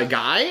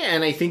guy,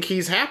 and I think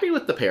he's happy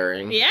with the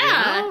pairing.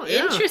 Yeah, You know?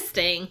 Yeah.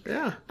 interesting.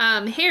 Yeah.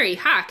 Harry,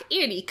 Hawk,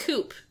 Andy,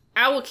 Coop,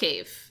 Owl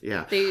Cave.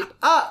 Yeah. They,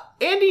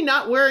 Andy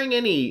not wearing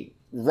any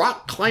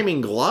rock climbing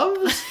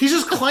gloves? He's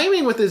just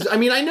climbing with his... I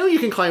mean, I know you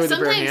can climb with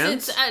your bare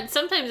hands.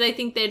 sometimes I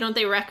think they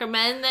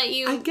recommend that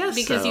you, I guess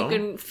because so. you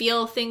can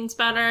feel things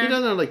better. He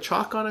doesn't have, like,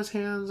 chalk on his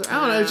hands. I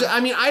don't know. It's just- I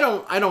mean, I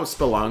don't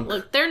spelunk.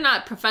 Look, they're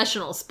not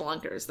professional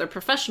spelunkers. They're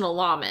professional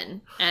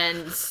lawmen,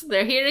 and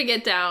they're here to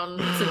get down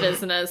to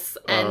business.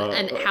 And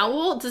an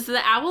owl, does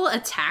the owl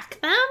attack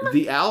them?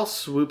 The owl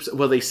swoops...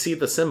 Well, they see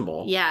the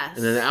symbol. Yes.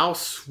 And then the owl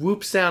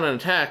swoops down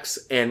and attacks,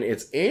 and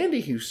it's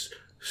Andy who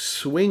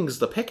swings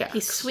the pickaxe. He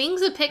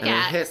swings a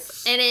pickaxe,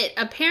 hits. and it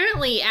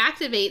apparently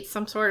activates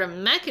some sort of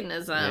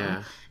mechanism.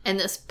 Yeah. And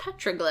this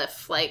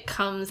petroglyph,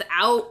 comes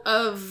out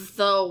of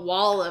the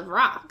wall of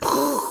rock.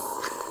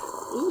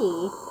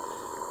 Ooh.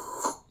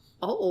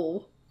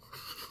 Oh.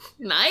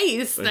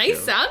 Nice. Thank nice you.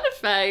 sound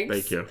effects.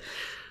 Thank you.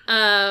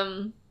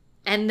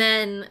 And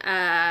then,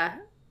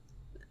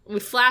 we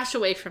flash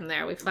away from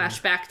there. We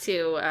flash back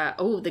to,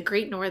 the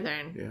Great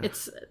Northern. Yeah.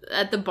 It's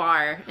at the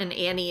bar, and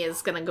Annie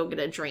is going to go get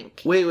a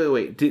drink. Wait.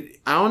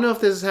 I don't know if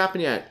this has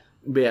happened yet.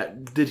 But yeah,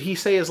 did he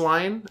say his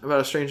line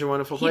about a strange and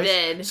wonderful place? He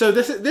did. So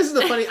this is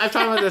the funny. I've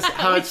talked about this.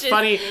 How it's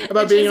funny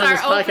about being on this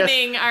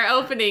podcast. Our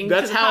opening.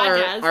 That's to the how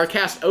podcast. our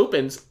cast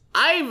opens.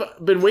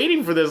 I've been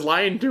waiting for this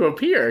line to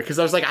appear because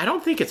I was like, I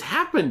don't think it's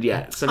happened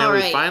yet. So now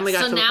we finally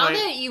got to the point. So now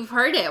that you've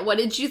heard it, what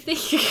did you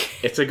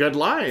think? It's a good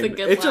line.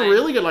 It's a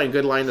really good line.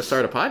 Good line to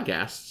start a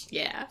podcast.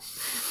 Yeah.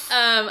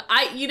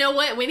 You know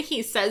what? When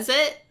he says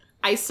it,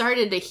 I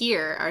started to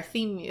hear our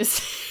theme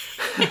music.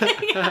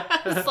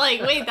 I was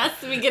like, wait,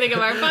 that's the beginning of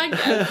our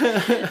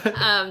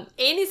podcast.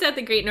 Annie's at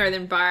the Great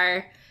Northern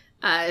Bar.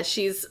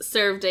 She's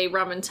served a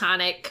rum and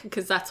tonic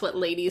because that's what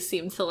ladies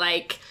seem to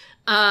like.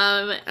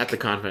 At the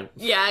convent.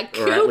 Yeah.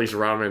 Coop, or at least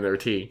rum in their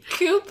tea.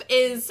 Coop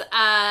is,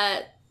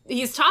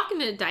 he's talking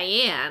to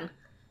Diane,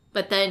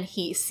 but then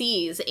he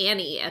sees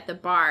Annie at the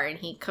bar and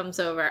he comes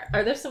over.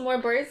 Are there some more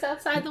birds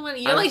outside the window?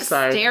 You're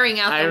staring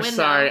out the window. I'm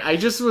sorry. I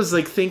just was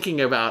thinking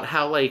about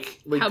how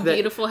how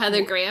beautiful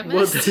Heather Graham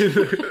is.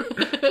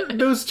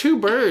 Those two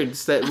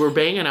birds that were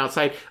banging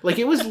outside,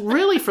 it was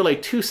really for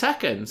 2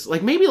 seconds.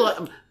 Maybe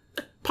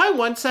probably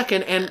 1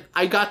 second, and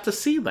I got to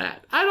see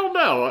that. I don't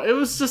know. It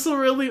was just a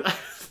really...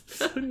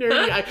 so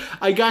nerdy.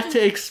 I got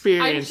to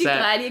experience that.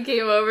 Aren't you glad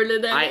you came over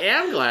today? I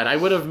am glad. I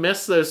would have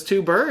missed those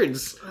two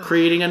birds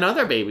creating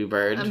another baby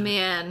bird. A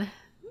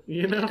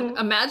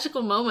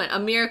magical moment, a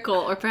miracle,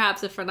 or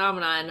perhaps a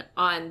phenomenon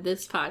on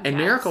this podcast. And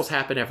miracles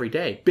happen every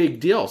day.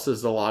 Big deal,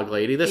 says the log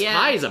lady. This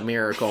pie is a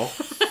miracle.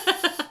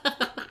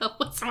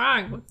 What's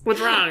wrong? What's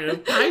wrong? This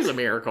pie's a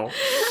miracle.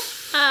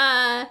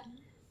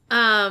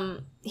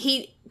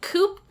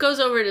 Coop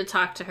goes over to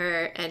talk to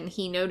her, and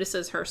he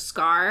notices her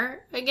scar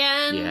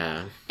again.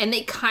 Yeah. And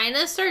they kind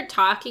of start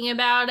talking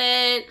about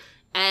it,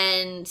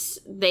 and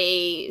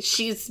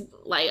she's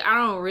like, I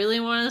don't really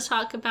want to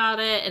talk about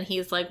it. And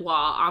he's like,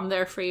 well, I'm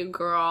there for you,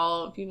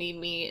 girl, if you need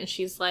me. And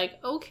she's like,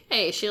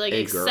 okay. She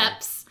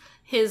accepts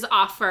his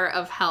offer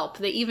of help.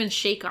 They even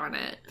shake on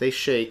it. They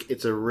shake.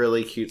 It's a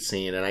really cute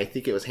scene, and I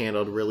think it was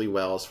handled really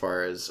well as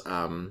far as...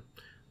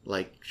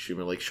 she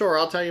was like, sure,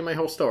 I'll tell you my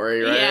whole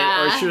story, right?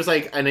 Yeah. Or she was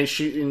like, and then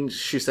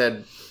she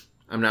said,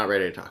 I'm not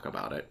ready to talk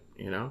about it,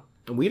 And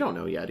we don't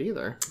know yet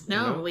either.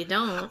 No, we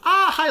don't.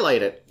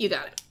 Highlight it. You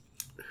got it.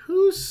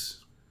 Whose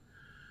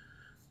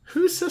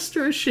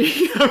sister is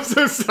she? I'm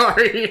so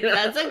sorry.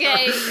 That's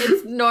okay.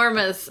 It's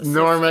Norma's sister.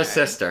 Norma's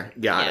sister.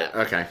 Got it.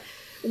 Okay.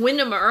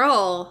 Wyndham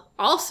Earl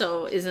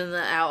also is in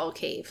the owl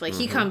cave.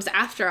 He comes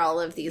after all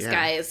of these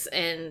guys,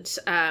 and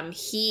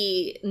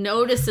he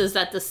notices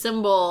that the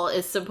symbol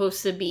is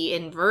supposed to be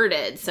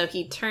inverted, so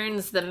he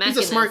turns the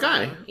mechanism. He's a smart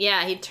guy.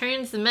 Yeah, he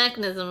turns the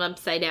mechanism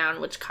upside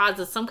down, which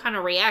causes some kind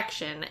of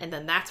reaction, and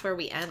then that's where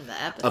we end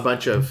the episode. A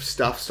bunch of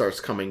stuff starts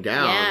coming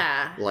down.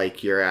 Yeah.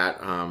 Like you're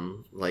at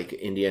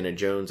Indiana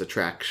Jones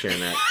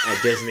attraction at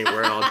Disney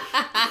World.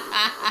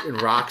 And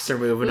rocks are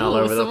moving all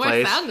over the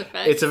place. Sound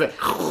effects.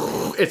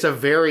 It's a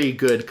very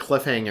good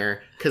cliffhanger,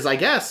 because I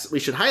guess we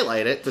should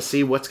highlight it to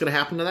see what's going to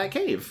happen to that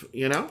cave,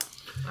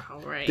 All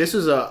right. This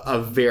was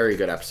a very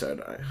good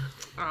episode.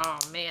 Oh,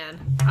 man.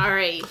 All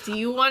right. Do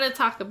you want to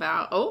talk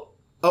about... Oh,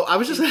 I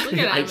was just...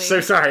 I'm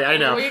so sorry. I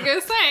know. What were you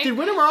going to say? Did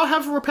Wyndham Earl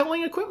have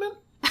repelling equipment?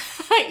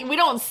 We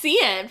don't see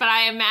it, but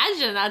I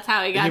imagine that's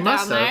how he got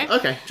down there.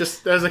 Okay,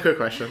 that was a quick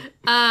question.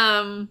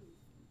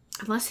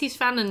 Unless he's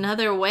found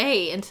another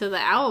way into the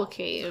owl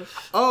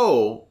cave.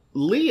 Oh,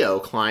 Leo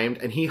climbed,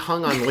 and he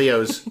hung on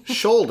Leo's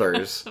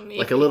shoulders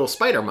like a little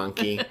spider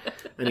monkey,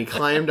 and he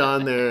climbed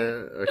on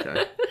there.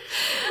 Okay.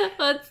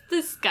 Let's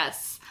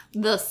discuss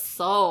the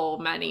so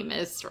many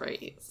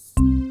mysteries.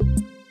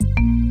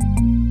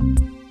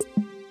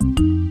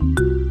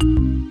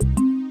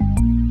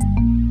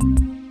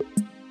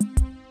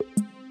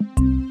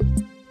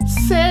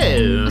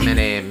 So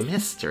many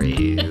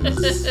mysteries.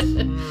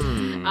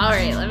 All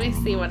right, let me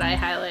see what I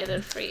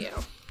highlighted for you.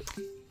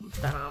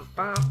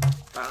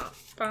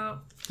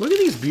 Look at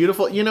these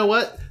beautiful... You know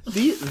what?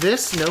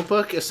 This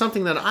notebook is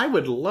something that I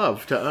would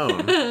love to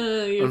own.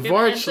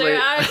 Unfortunately...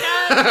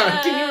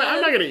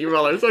 I'm not going to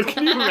email her, so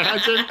can you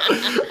imagine?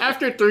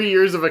 After 3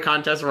 years of a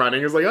contest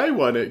running, it's like, I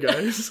won it,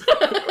 guys.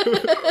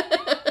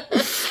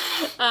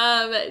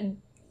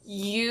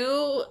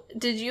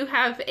 Did you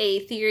have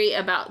a theory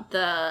about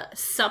the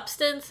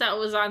substance that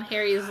was on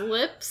Harry's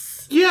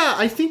lips? Yeah,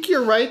 I think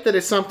you're right that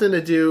it's something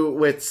to do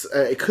with,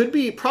 it could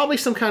be probably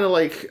some kind of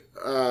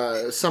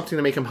something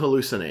to make him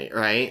hallucinate,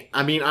 right?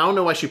 I mean, I don't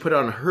know why she put it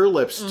on her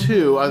lips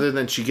too, other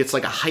than she gets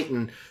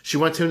she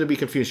wants him to be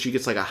confused. She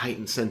gets a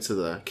heightened sense of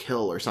the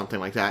kill or something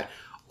like that.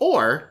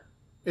 Or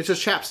it's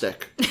just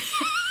chapstick.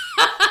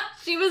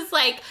 She was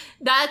like,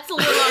 that's a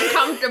little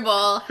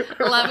uncomfortable.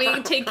 Let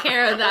me take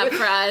care of that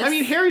for us. I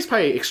mean, Harry's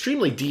probably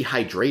extremely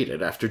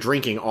dehydrated after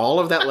drinking all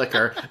of that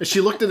liquor. And she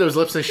looked at those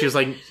lips and she was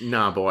like,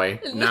 nah, boy,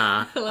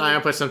 nah. I'm going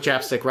to put some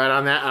chapstick right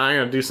on that. And I'm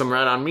going to do some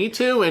right on me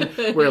too. And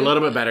we're a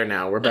little bit better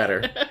now. We're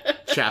better.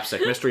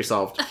 Chapstick. Mystery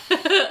solved.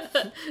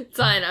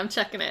 Done. I'm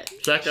checking it.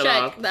 Check it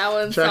off. That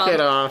one's Check solved.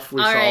 it off.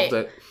 We All solved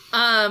right.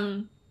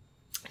 it.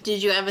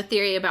 Did you have a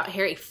theory about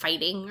Harry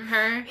fighting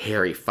her?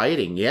 Harry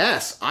fighting,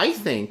 yes. I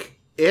think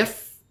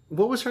if...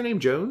 What was her name?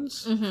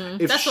 Jones?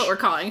 Mm-hmm. That's what we're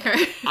calling her.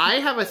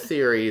 I have a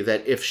theory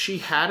that if she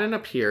hadn't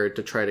appeared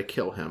to try to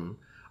kill him,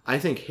 I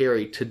think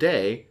Harry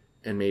today,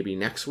 and maybe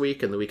next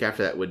week and the week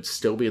after that, would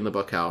still be in the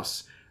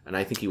bookhouse, and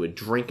I think he would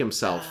drink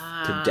himself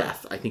to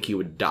death. I think he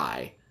would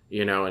die,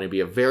 and it'd be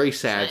a very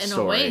sad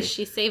story. In a way,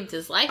 she saved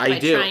his life by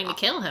trying to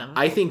kill him.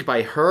 I think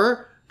by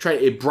her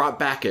it brought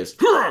back his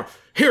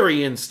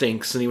Harry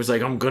instincts, and he was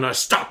like, I'm gonna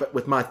stop it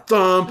with my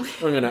thumb.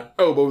 I'm gonna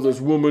elbow this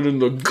woman in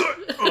the gut.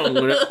 I'm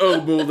gonna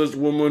elbow this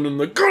woman in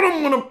the gut.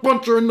 I'm gonna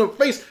punch her in the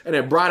face. And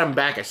it brought him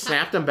back. It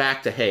snapped him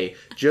back to, hey,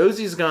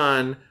 Josie's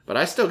gone, but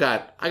I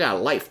got a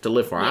life to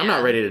live for. I'm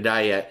not ready to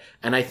die yet.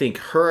 And I think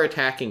her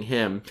attacking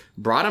him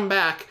brought him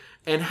back.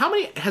 And how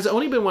many, has it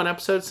only been one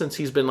episode since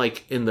he's been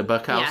like in the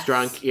bookhouse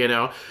drunk,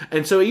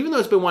 And so even though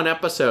it's been one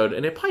episode,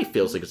 and it probably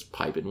feels like it's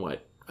probably been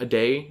a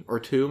day or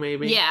two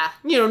maybe? Yeah.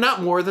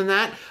 Not more than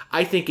that.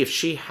 I think if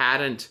she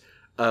hadn't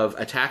of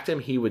attacked him,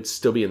 he would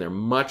still be in there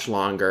much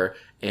longer.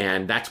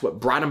 And that's what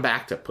brought him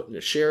back to putting the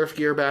sheriff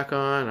gear back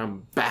on.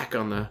 I'm back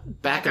on the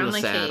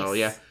saddle. Case.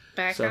 Yeah.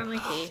 Back on the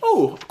case.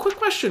 Oh, quick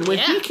question. When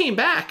he came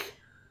back,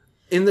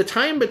 in the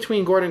time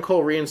between Gordon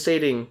Cole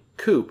reinstating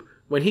Coop,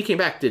 when he came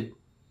back, did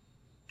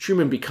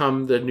Truman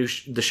become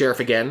the sheriff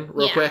again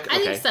real quick? I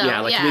think so.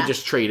 Yeah, we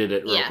just traded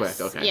it real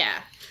quick. Okay.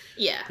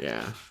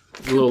 Yeah.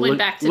 Went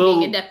back to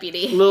being a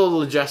deputy. Little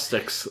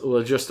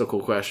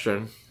logistical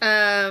question.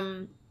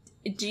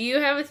 Do you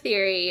have a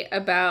theory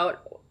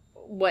about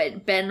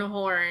what Ben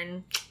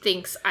Horne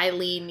thinks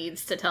Eileen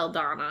needs to tell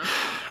Donna?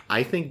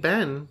 I think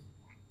Ben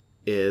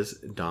is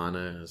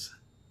Donna's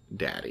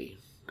daddy.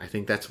 I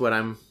think that's what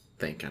I'm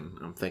thinking.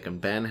 I'm thinking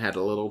Ben had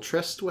a little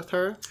tryst with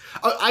her.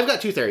 Oh, I've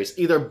got two theories.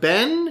 Either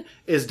Ben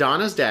is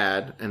Donna's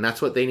dad, and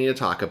that's what they need to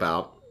talk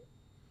about.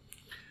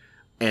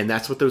 And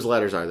that's what those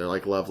letters are. They're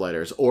like love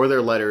letters. Or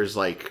they're letters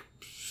like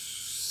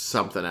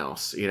something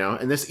else,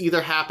 And this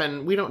either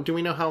happened... Do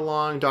we know how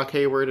long Doc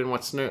Hayward and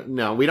what's...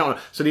 No, we don't.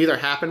 So it either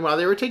happened while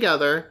they were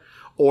together,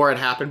 or it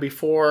happened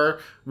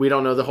before. We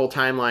don't know the whole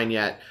timeline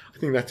yet. I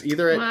think that's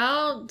either it...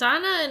 Well,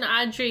 Donna and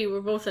Audrey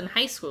were both in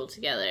high school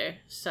together,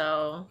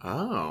 so...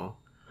 Oh.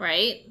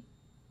 Right?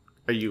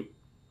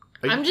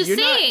 I'm just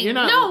saying.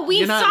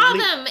 We saw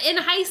them in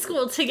high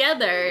school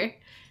together.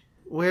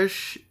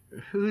 Where's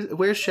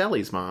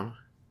Shelley's mom?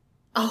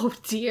 Oh,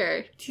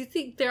 dear. Do you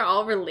think they're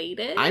all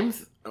related?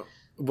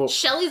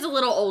 Shelley's a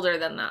little older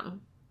than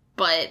them,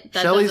 but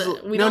that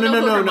doesn't... We don't know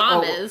who her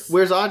mom is.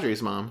 Where's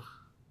Audrey's mom?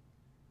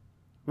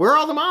 Where are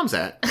all the moms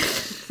at?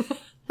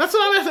 That's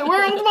what I'm asking.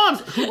 Where are all the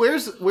moms?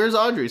 Where's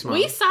Audrey's mom?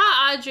 We saw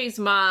Audrey's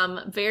mom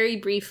very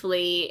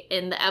briefly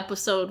in the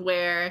episode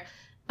where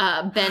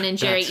Ben and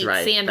Jerry eat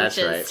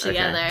sandwiches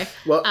together. Okay.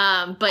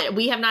 Well, but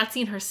we have not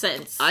seen her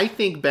since. I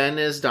think Ben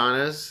is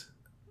Donna's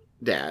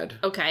dad.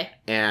 Okay.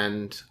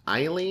 And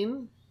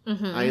Eileen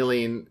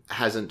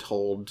hasn't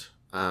told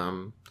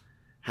Donna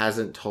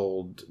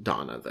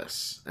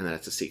this, and that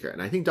it's a secret.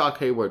 And I think Doc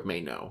Hayward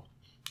may know,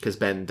 because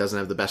Ben doesn't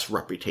have the best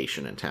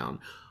reputation in town.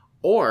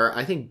 Or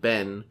I think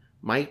Ben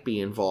might be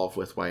involved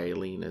with why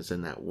Eileen is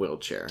in that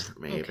wheelchair,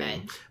 maybe.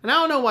 Okay. And I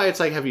don't know why it's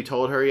like, have you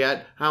told her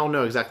yet? I don't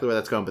know exactly where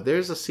that's going, but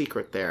there's a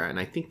secret there, and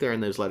I think they're in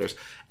those letters.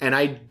 And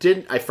I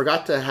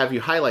forgot to have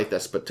you highlight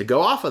this, but to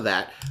go off of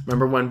that,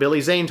 remember when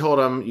Billy Zane told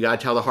him, you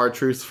gotta tell the hard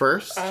truth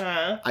first?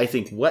 Uh-huh. I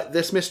think what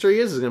this mystery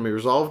is going to be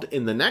resolved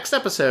in the next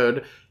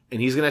episode,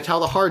 and he's going to tell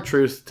the hard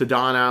truth to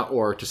Donna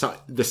or to some...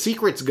 The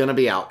secret's going to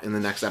be out in the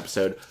next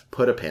episode.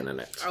 Put a pin in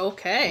it.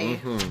 Okay.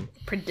 Mm-hmm.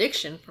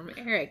 Prediction from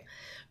Eric.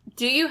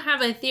 Do you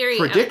have a theory?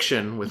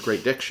 Prediction with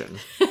great diction.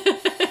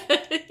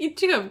 You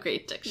do have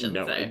great diction.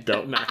 No, I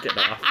don't. Knock it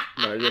off.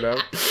 Knock it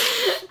off.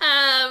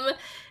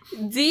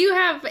 Do you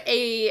have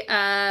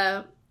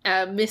a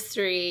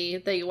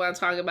mystery that you want to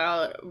talk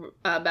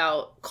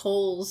about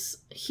Cole's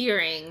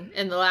hearing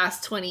in the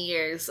last 20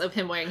 years of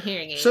him wearing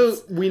hearing aids? So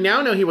we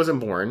now know he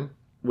wasn't born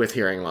with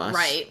hearing loss.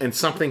 Right. And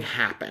something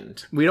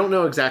happened. We don't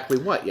know exactly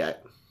what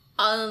yet.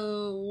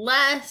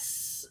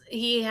 Unless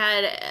he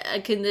had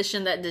a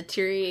condition that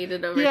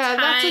deteriorated over time. Yeah,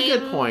 that's a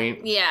good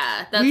point.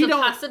 Yeah, that's a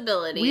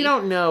possibility. We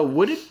don't know.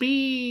 Would it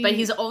be... But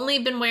he's only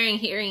been wearing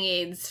hearing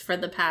aids for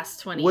the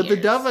past 20 years. Would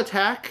the dove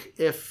attack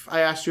if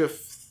I asked you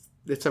if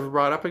it's ever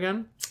brought up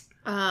again?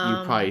 You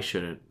probably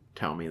shouldn't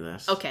tell me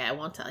this. Okay, I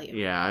won't tell you.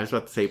 Yeah, I was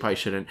about to say you probably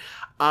shouldn't.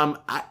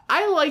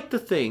 I like to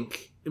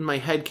think in my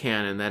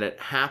headcanon that it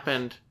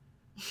happened...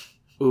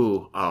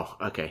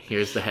 okay.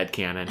 Here's the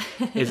headcanon.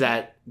 Is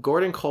that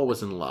Gordon Cole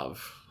was in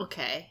love.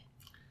 Okay.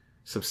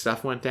 Some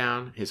stuff went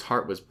down. His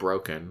heart was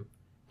broken.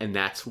 And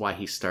that's why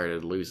he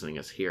started losing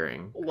his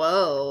hearing.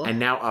 Whoa. And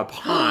now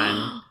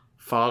upon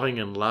falling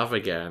in love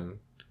again,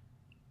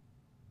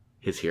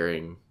 his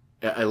hearing...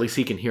 At least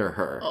he can hear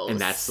her. Oh, and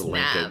that's the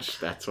snap. linkage.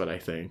 That's what I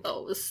think.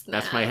 Oh,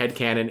 snap. That's my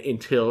headcanon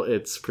until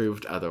it's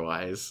proved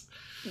otherwise.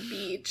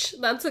 Beach.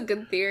 That's a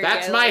good theory.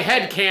 That's my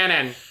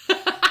headcanon!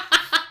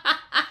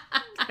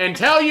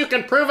 until you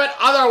can prove it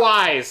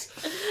otherwise.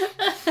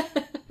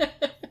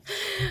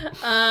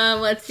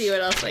 Let's see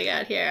what else I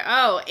got here.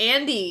 Oh,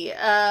 Andy,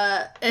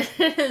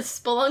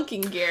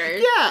 spelunking gear.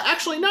 Yeah,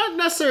 actually, not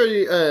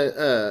necessarily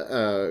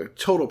a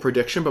total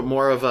prediction, but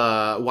more of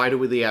a why do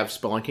we have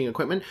spelunking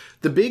equipment?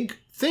 The big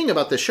thing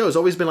about this show has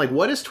always been like,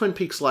 what is Twin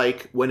Peaks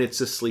like when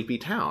it's a sleepy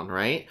town,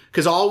 right?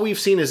 Because all we've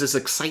seen is this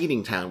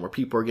exciting town where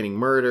people are getting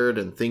murdered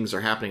and things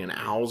are happening and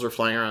owls are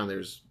flying around.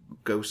 There's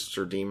ghosts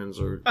or demons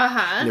or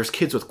and there's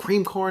kids with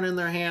cream corn in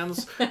their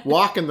hands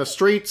walking the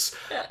streets.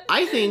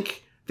 I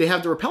think they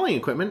have the repelling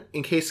equipment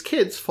in case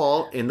kids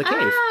fall in the cave.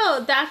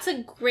 Oh, that's a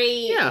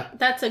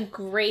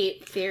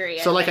great theory.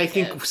 So, I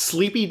think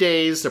sleepy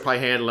days, they're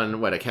probably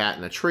handling, a cat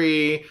in a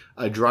tree,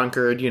 a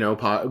drunkard,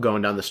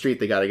 going down the street,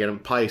 they got to get them,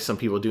 probably some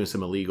people doing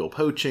some illegal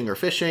poaching or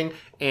fishing,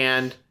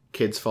 and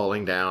kids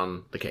falling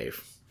down the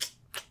cave.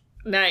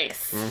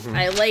 Nice. Mm-hmm.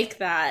 I like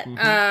that.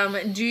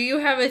 Mm-hmm. Do you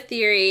have a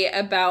theory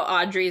about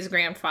Audrey's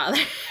grandfather?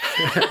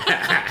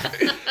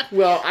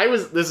 Well,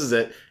 this is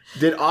it.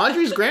 Did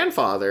Audrey's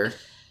grandfather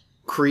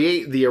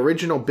create the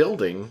original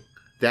building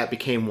that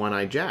became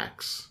One-Eyed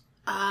Jack's?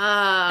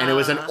 And it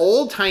was an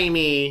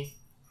old-timey...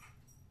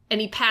 And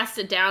he passed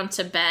it down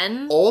to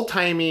Ben?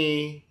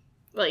 Old-timey...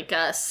 Like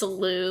a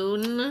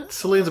saloon?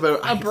 Saloon's about...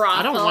 A brothel?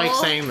 I don't like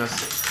saying this.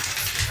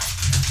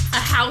 A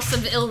house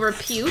of ill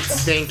repute?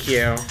 Thank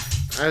you.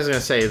 I was going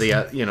to say the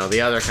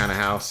other kind of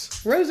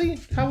house. Rosie,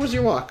 how was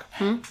your walk?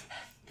 And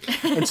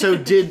so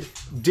did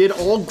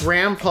old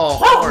Grandpa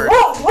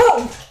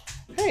Horn...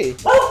 Hey.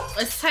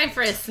 It's time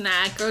for a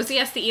snack. Rosie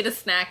has to eat a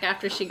snack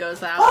after she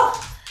goes out.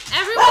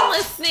 Everyone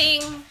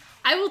listening,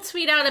 I will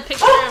tweet out a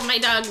picture of my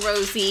dog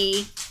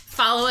Rosie.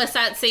 Follow us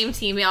at Same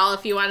Team, y'all,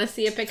 if you want to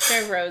see a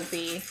picture of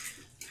Rosie.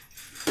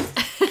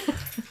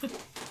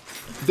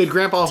 Did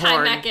Grandpa Horn...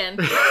 Time back in.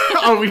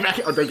 Oh,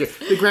 thank you.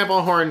 Did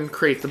Grandpa Horn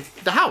create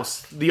the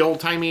house? The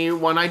old-timey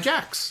One-Eyed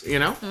Jack's,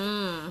 An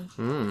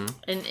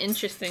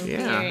interesting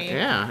theory.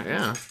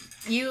 Yeah.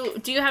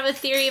 Do you have a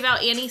theory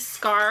about Annie's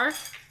scar?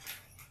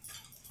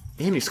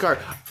 Annie's scar.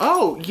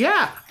 Oh,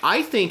 yeah.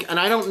 I think, and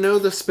I don't know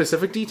the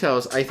specific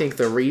details, I think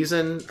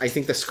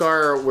the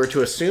scar we're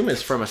to assume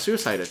is from a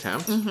suicide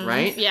attempt,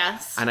 right?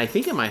 Yes. And I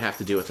think it might have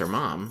to do with her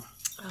mom.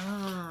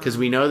 Because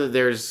we know that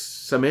there's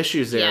some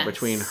issues there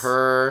between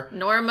her...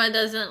 Norma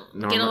doesn't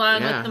get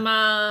along with the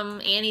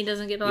mom. Annie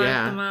doesn't get along with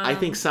the mom. I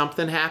think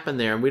something happened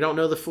there, and we don't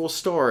know the full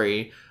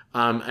story.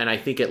 And I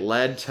think it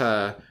led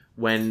to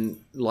when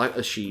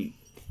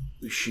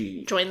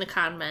she joined the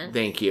convent.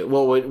 Thank you.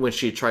 Well, when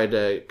she tried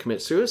to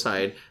commit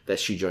suicide, that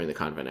she joined the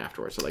convent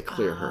afterwards to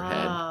clear her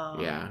head.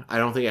 Yeah, I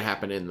don't think it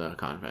happened in the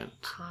convent.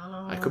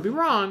 I could be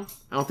wrong.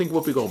 I don't think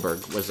Whoopi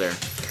Goldberg was there.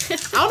 I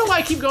don't know why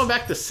I keep going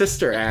back to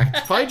Sister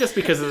Act. Probably just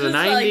because of the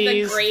 90s. Like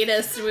the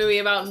greatest movie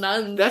about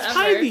nuns. That's ever.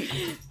 probably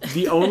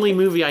the only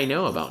movie I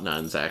know about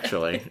nuns.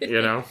 Actually,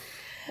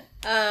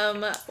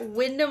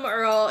 Wyndham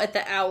Earl at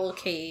the Owl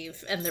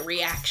Cave and the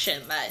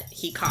reaction that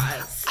he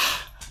caused.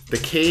 The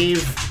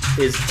cave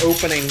is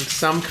opening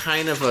some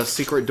kind of a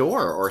secret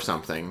door or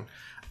something.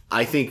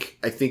 I think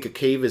a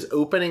cave is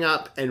opening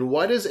up, and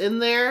what is in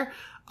there?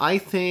 I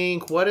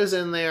think what is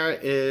in there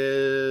is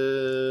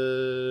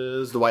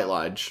the White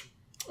Lodge.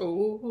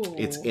 Ooh.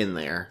 It's in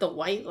there. The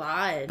White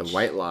Lodge. The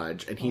White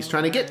Lodge. And he's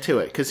trying to get to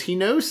it because he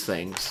knows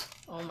things.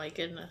 Oh my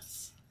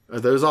goodness. Are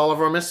those all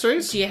of our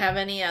mysteries? Do you have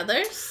any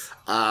others?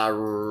 I'm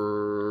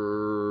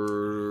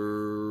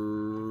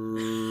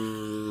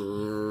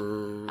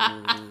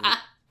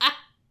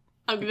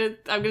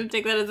gonna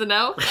take that as a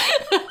no.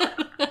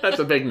 That's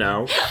a big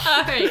no.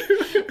 All right.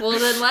 Well,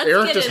 then let's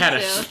Eric get just had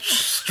a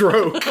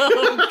stroke.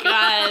 Oh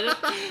God!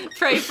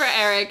 Pray for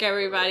Eric,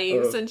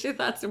 everybody. Send your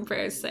thoughts and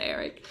prayers to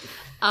Eric.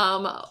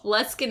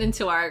 Let's get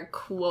into our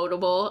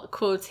quotable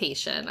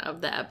quotation of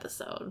the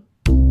episode.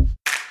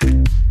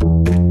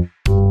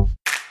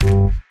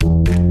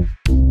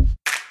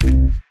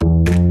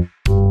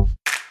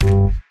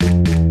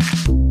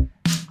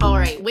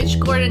 Which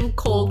Gordon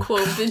Cole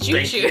quote did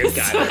you choose?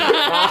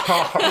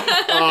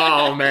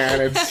 Oh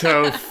man, it's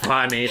so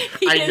funny.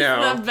 I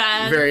know. The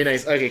best. Very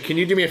nice. Okay, can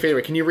you do me a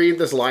favor? Can you read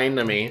this line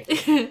to me?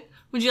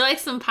 Would you like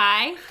some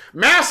pie?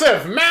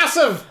 Massive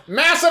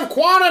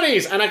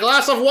quantities and a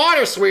glass of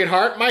water,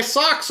 sweetheart. My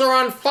socks are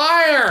on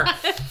fire.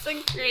 That's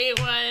a great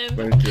one.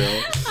 Thank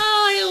you. Oh,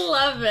 I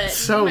love it.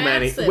 So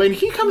many. When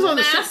he comes on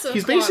the show,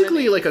 he's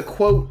basically like a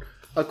quote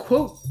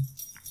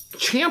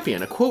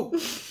champion,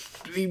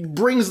 he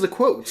brings the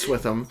quotes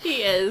with him.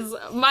 He is.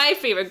 My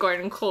favorite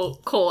Gordon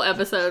Cole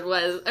episode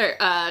was,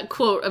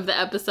 quote of the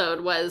episode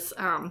was,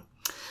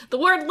 the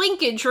word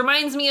linkage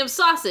reminds me of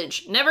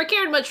sausage. Never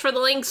cared much for the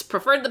links,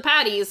 preferred the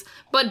patties,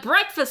 but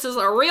breakfast is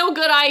a real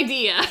good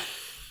idea.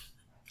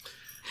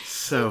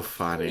 So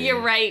funny.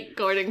 You're right,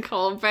 Gordon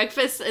Cole.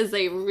 Breakfast is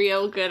a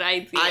real good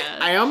idea.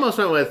 I almost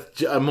went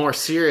with a more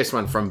serious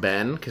one from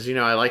Ben, because,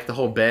 I like the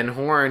whole Ben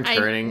Horn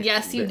turning.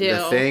 Yes, you do.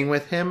 The thing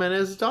with him and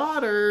his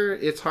daughter.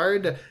 It's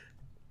hard to...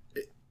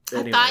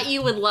 Anyway. I thought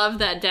you would love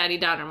that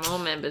daddy-daughter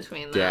moment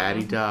between them.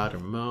 Daddy-daughter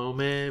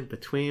moment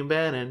between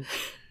Ben and...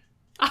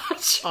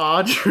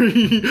 Audrey.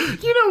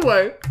 You know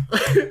what?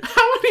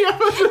 How many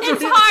episodes?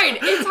 It's hard.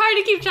 It's hard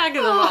to keep track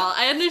of them all.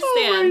 I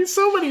understand.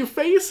 So many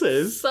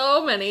faces.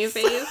 So many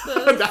faces.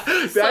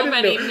 So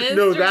many mysteries.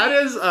 No, that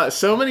is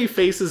so many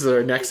faces are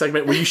our next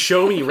segment where you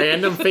show me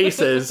random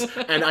faces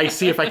and I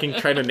see if I can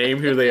try to name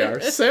who they are.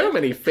 So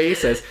many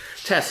faces.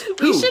 Tess, who?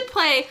 We should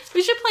play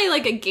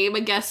like a game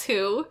of Guess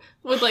Who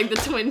with like the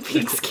Twin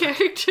Peaks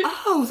characters.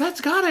 Oh,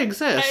 that's gotta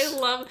exist.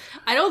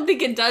 I don't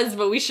think it does,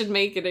 but we should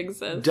make it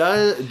exist.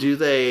 Do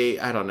they?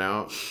 I don't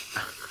know.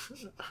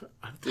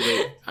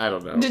 I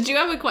don't know. Did you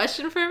have a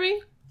question for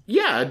me?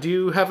 Yeah. Do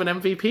you have an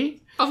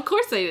MVP? Of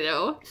course I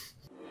do.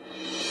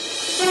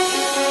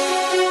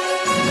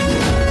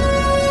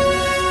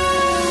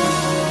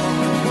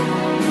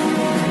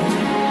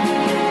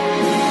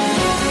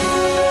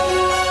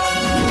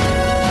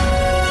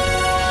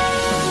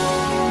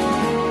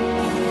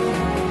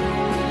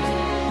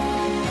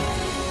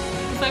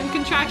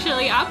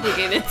 Contractually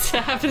obligated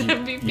to have an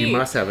MVP. You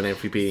must have an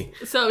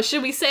MVP. So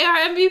should we say our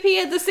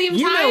MVP at the same time?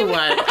 You know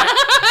what?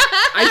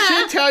 I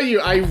should tell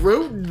you, I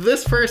wrote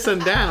this person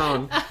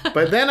down,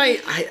 but then I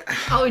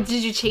Oh,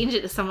 did you change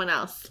it to someone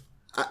else?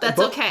 That's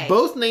okay.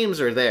 Both names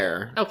are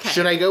there. Okay.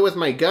 Should I go with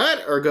my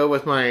gut or go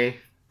with my...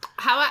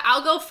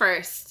 I'll go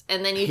first,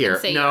 and then you can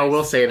say No, yours.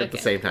 we'll say it at the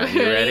same time.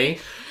 You ready?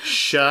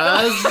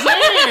 Shazam!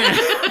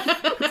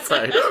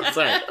 sorry.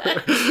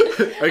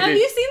 Okay. Have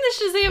you seen the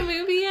Shazam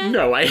movie yet?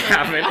 No, I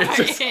haven't. It's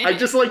just, I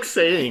just like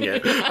saying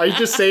it. I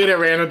just say it at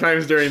random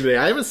times during the day.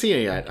 I haven't seen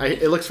it yet.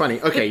 It looks funny.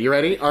 Okay, you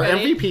ready? Our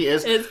MVP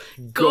is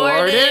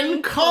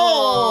Gordon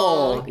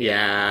Cole.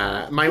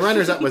 Yeah. My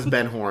runners-up was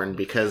Ben Horne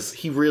because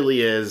he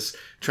really is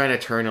trying to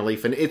turn a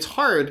leaf. And it's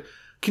hard.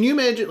 Can you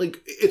imagine,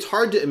 like, it's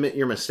hard to admit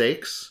your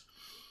mistakes.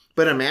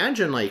 But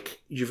imagine,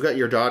 like, you've got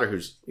your daughter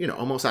who's,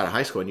 almost out of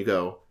high school, and you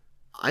go,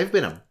 I've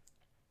been a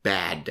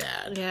bad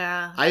dad.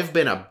 Yeah. I've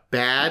been a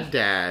bad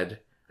dad,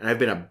 and I've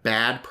been a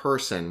bad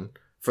person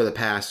for the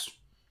past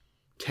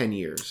 10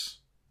 years.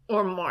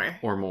 Or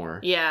more.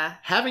 Yeah.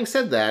 Having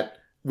said that,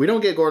 we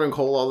don't get Gordon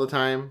Cole all the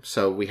time,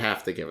 so we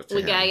have to give it to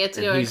him. We gotta get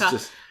to Gordon Cole.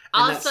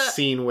 Also, that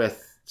scene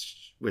with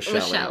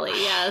Shelley.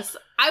 Yes.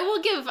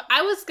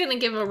 I was gonna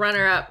give a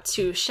runner-up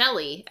to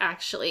Shelley,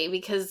 actually,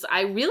 because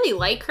I really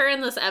like her in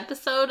this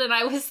episode, and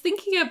I was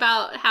thinking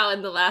about how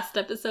in the last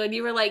episode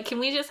you were like, can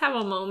we just have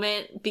a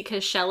moment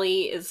because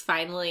Shelley is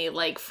finally,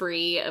 like,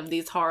 free of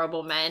these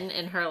horrible men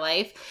in her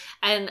life?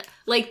 And,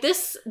 like,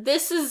 this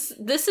is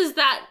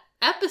that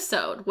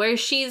episode where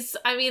she's,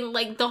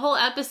 the whole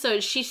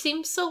episode, she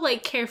seems so,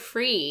 like,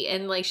 carefree,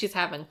 and, like, she's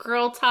having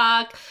girl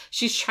talk.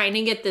 She's trying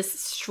to get this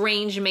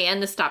strange man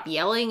to stop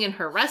yelling in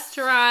her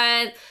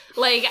restaurant.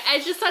 Like, I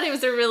just thought it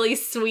was a really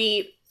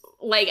sweet,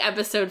 like,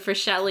 episode for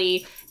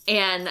Shelley.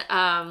 And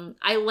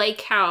I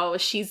like how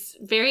she's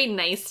very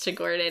nice to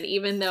Gordon,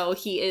 even though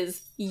he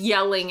is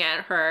yelling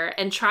at her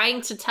and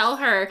trying to tell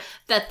her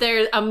that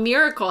a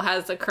miracle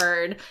has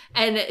occurred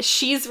and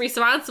she's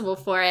responsible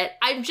for it.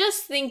 I'm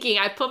just thinking,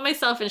 I put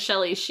myself in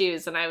Shelley's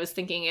shoes, and I was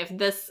thinking,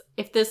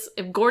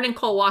 if Gordon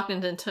Cole walked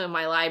into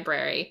my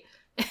library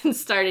and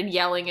started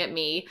yelling at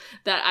me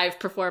that I've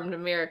performed a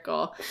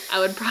miracle, I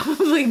would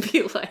probably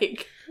be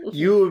like...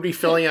 You would be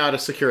filling out a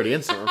security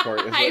incident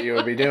report is what you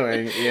would be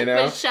doing,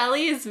 But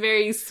Shelley is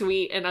very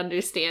sweet and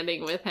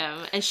understanding with him.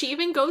 And she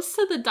even goes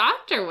to the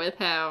doctor with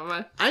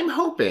him. I'm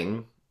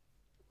hoping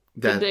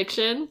that...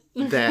 Prediction?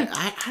 That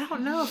I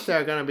don't know if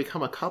they're going to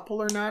become a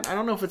couple or not. I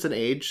don't know if it's an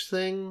age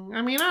thing.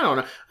 I don't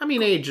know.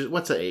 Age,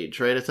 what's an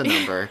age, right? It's a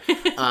number.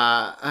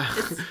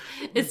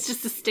 It's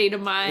just a state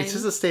of mind. It's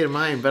just a state of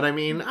mind. But I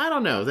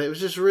don't know. It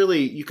was just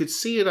really, you could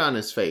see it on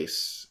his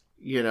face.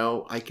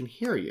 I can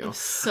hear you. It's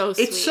so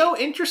sweet. It's so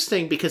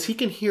interesting because he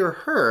can hear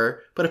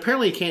her, but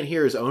apparently he can't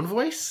hear his own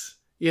voice.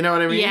 You know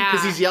what I mean? Yeah.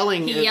 Because he's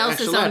yelling. He yells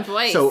his own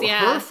voice, So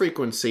yeah. her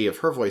frequency of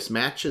her voice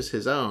matches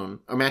his own,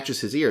 or matches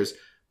his ears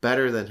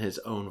better than his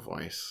own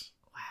voice.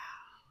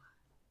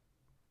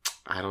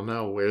 I don't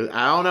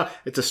know.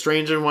 It's a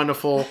strange and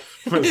wonderful...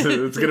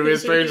 it's going to be a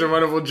strange and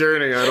wonderful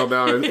journey. I don't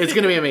know. It's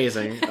going to be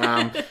amazing.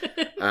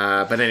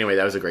 But anyway,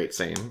 that was a great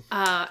scene.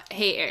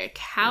 Hey, Eric,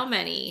 how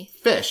many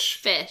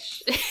fish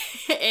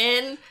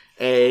in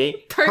a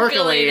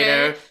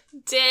percolator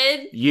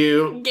did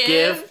you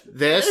give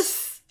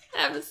this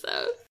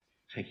episode?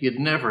 You'd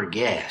never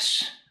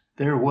guess.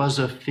 There was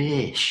a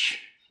fish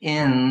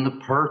in the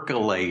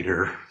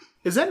percolator.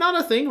 Is that not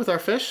a thing with our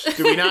fish?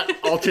 Do we not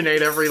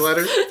alternate every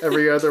letter,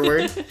 every other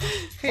word?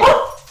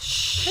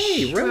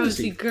 Hey,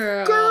 Rosie.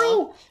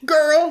 Girl.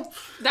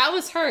 That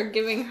was her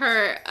giving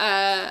her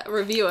a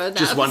review of that.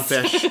 Just one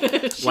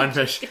fish. One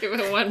fish. Gave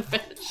it one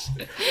fish.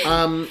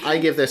 I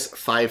give this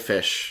 5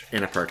 fish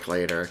in a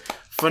percolator.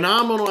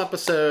 Phenomenal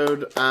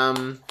episode.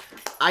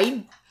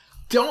 I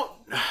don't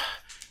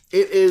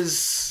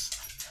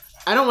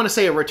want to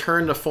say a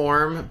return to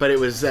form, but it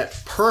was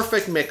that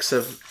perfect mix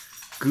of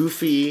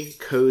goofy,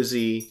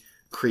 cozy,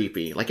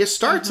 creepy. Like, it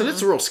starts and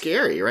it's real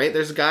scary, right?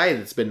 There's a guy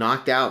that's been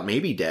knocked out,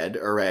 maybe dead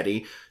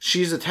already.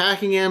 She's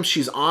attacking him.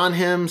 She's on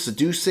him,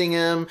 seducing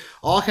him.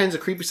 All kinds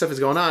of creepy stuff is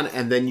going on.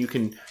 And then you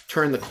can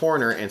turn the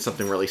corner and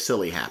something really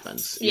silly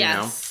happens.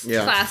 Yes. You know?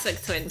 Yeah.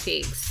 Classic Twin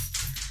Peaks.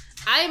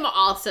 I'm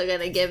also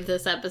going to give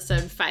this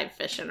episode 5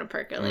 fish in a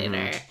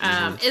percolator.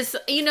 It's,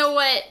 you know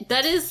what?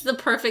 That is the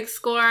perfect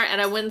score, and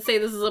I wouldn't say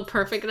this is a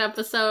perfect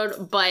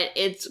episode, but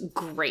it's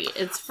great.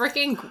 It's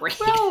freaking great.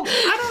 Well,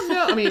 I don't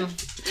know. I mean,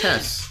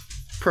 Tess,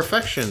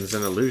 perfection's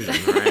an illusion,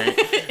 right?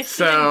 It's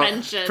an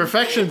invention.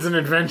 Perfection's an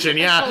invention,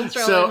 yeah.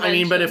 Cultural So, invention. I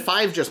mean, but if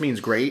 5 just means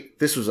great,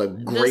 this was a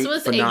great,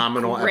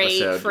 phenomenal a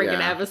great episode. freaking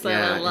Yeah, episode.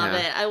 yeah, I love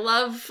it.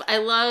 I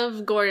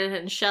love Gordon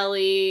and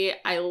Shelley.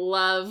 I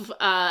love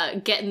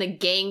getting the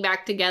gang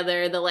back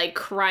together, the like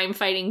crime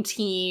fighting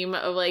team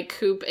of like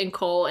Coop and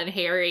Cole and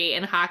Harry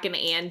and Hawk and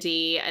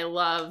Andy. I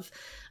love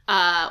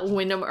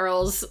Wyndham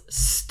Earle's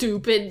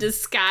stupid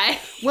disguise.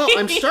 Well,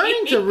 I'm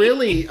starting to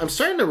really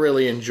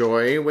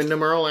enjoy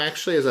Wyndham Earle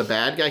actually as a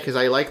bad guy, because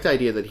I like the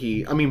idea that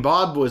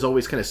Bob was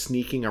always kind of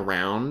sneaking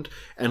around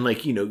and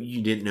like, you know,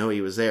 you didn't know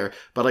he was there.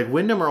 But like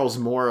Wyndham Earle's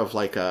more of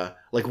like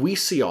we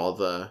see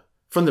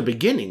from the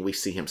beginning, we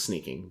see him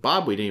sneaking.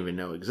 Bob, we didn't even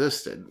know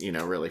existed, you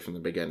know, really from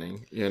the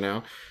beginning, you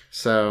know?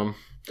 So.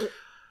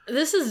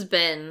 This has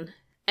been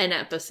an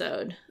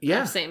episode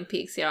of St.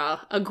 Peaks,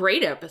 y'all. A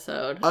great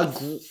episode.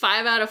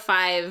 5 out of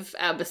 5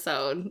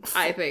 episode,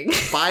 I think.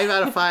 5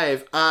 out of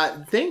 5.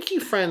 Thank you,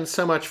 friends,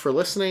 so much for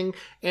listening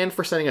and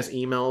for sending us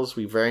emails.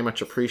 We very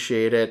much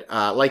appreciate it.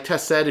 Like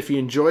Tess said, if you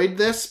enjoyed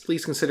this,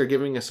 please consider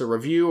giving us a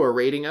review or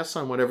rating us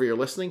on whatever you're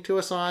listening to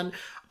us on.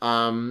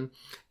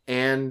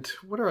 And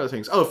what are other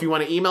things? Oh, if you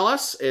want to email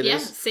us, it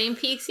is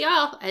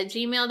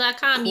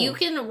samepeaksyall@gmail.com. Cool. You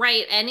can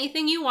write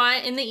anything you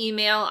want in the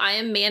email. I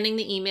am manning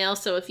the email,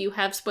 so if you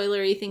have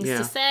spoilery things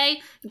to say,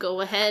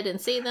 go ahead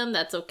and say them.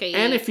 That's okay.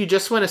 And if you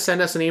just want to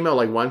send us an email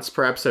like once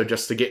per episode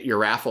just to get your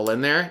raffle in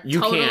there,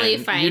 you totally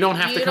can. Fine. You don't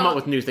have to come up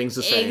with new things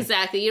to say.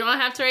 Exactly. You don't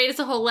have to write us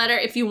a whole letter.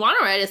 If you want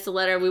to write us a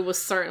letter, we will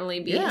certainly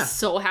be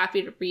so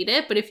happy to read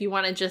it. But if you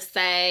want to just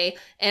say,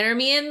 enter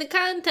me in the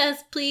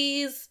contest,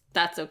 please,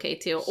 that's okay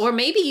too. Or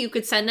maybe you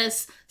could send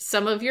us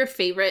some of your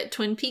favorite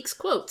Twin Peaks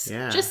quotes.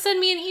 Yeah. Just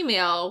send me an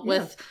email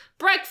with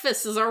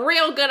breakfast is a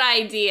real good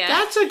idea.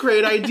 That's a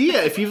great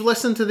idea. If you've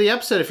listened to the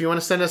episode, if you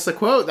want to send us a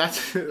quote,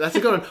 that's a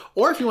good one.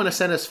 Or if you want to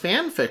send us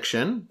fan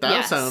fiction, that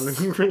would sound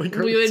really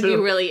great. We would be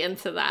really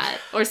into that.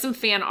 Or some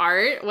fan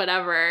art,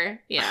 whatever.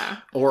 Yeah.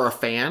 Or a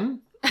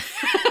fan.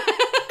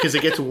 Because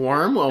it gets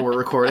warm while we're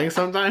recording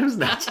sometimes.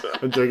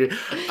 I'm joking.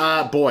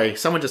 Boy,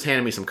 someone just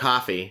handed me some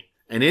coffee.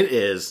 And it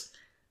is...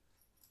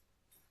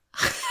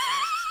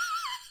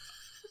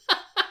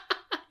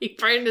 He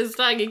burned his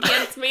tongue. He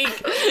can't speak.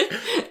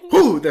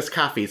 Ooh, this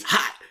coffee's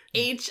hot.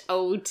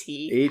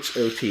 H-O-T.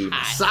 H-O-T.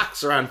 My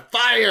socks are on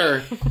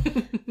fire.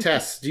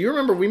 Tess, do you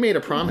remember we made a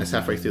promise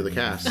halfway through the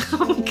cast?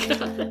 Oh,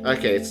 God.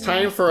 Okay, it's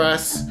time for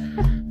us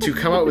to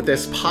come up with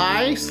this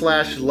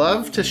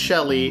pie/love to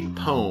Shelley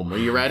poem. Are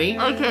you ready?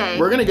 Okay.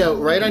 We're going to go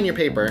right on your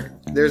paper.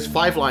 There's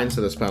 5 lines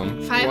to this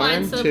poem. 5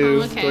 lines to the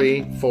 1, 2, poem,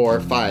 okay. 3, 4,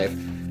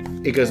 5.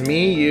 It goes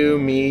me, you,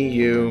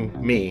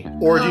 me.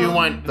 Or do you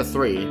want the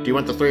 3? Do you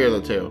want the 3 or the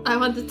 2? I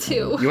want the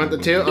 2. You want the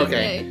 2?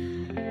 Okay.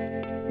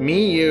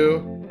 Me, you,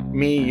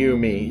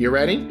 me. You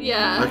ready?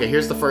 Yeah. Okay,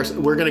 here's the first.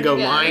 We're going to go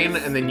line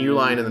and then you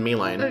line and then me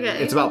line.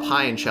 Okay. It's about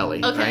pie and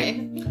Shelley.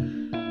 Okay.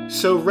 Right?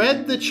 So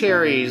red the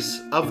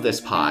cherries of this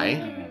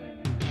pie.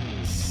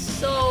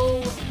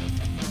 So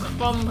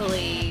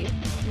crumbly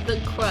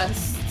the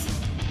crust.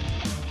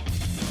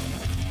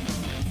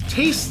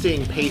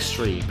 Tasting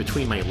pastry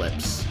between my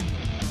lips.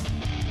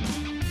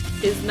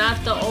 Is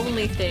not the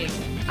only thing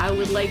I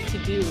would like to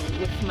do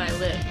with my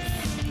lips.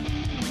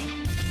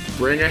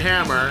 Bring a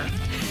hammer.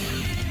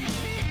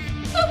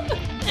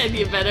 And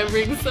you better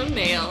bring some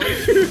nails.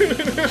 Give me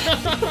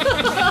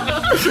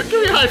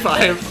a high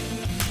five.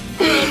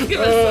 Let's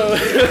give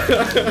us some.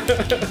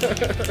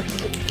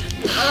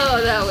 Oh,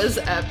 that was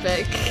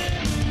epic.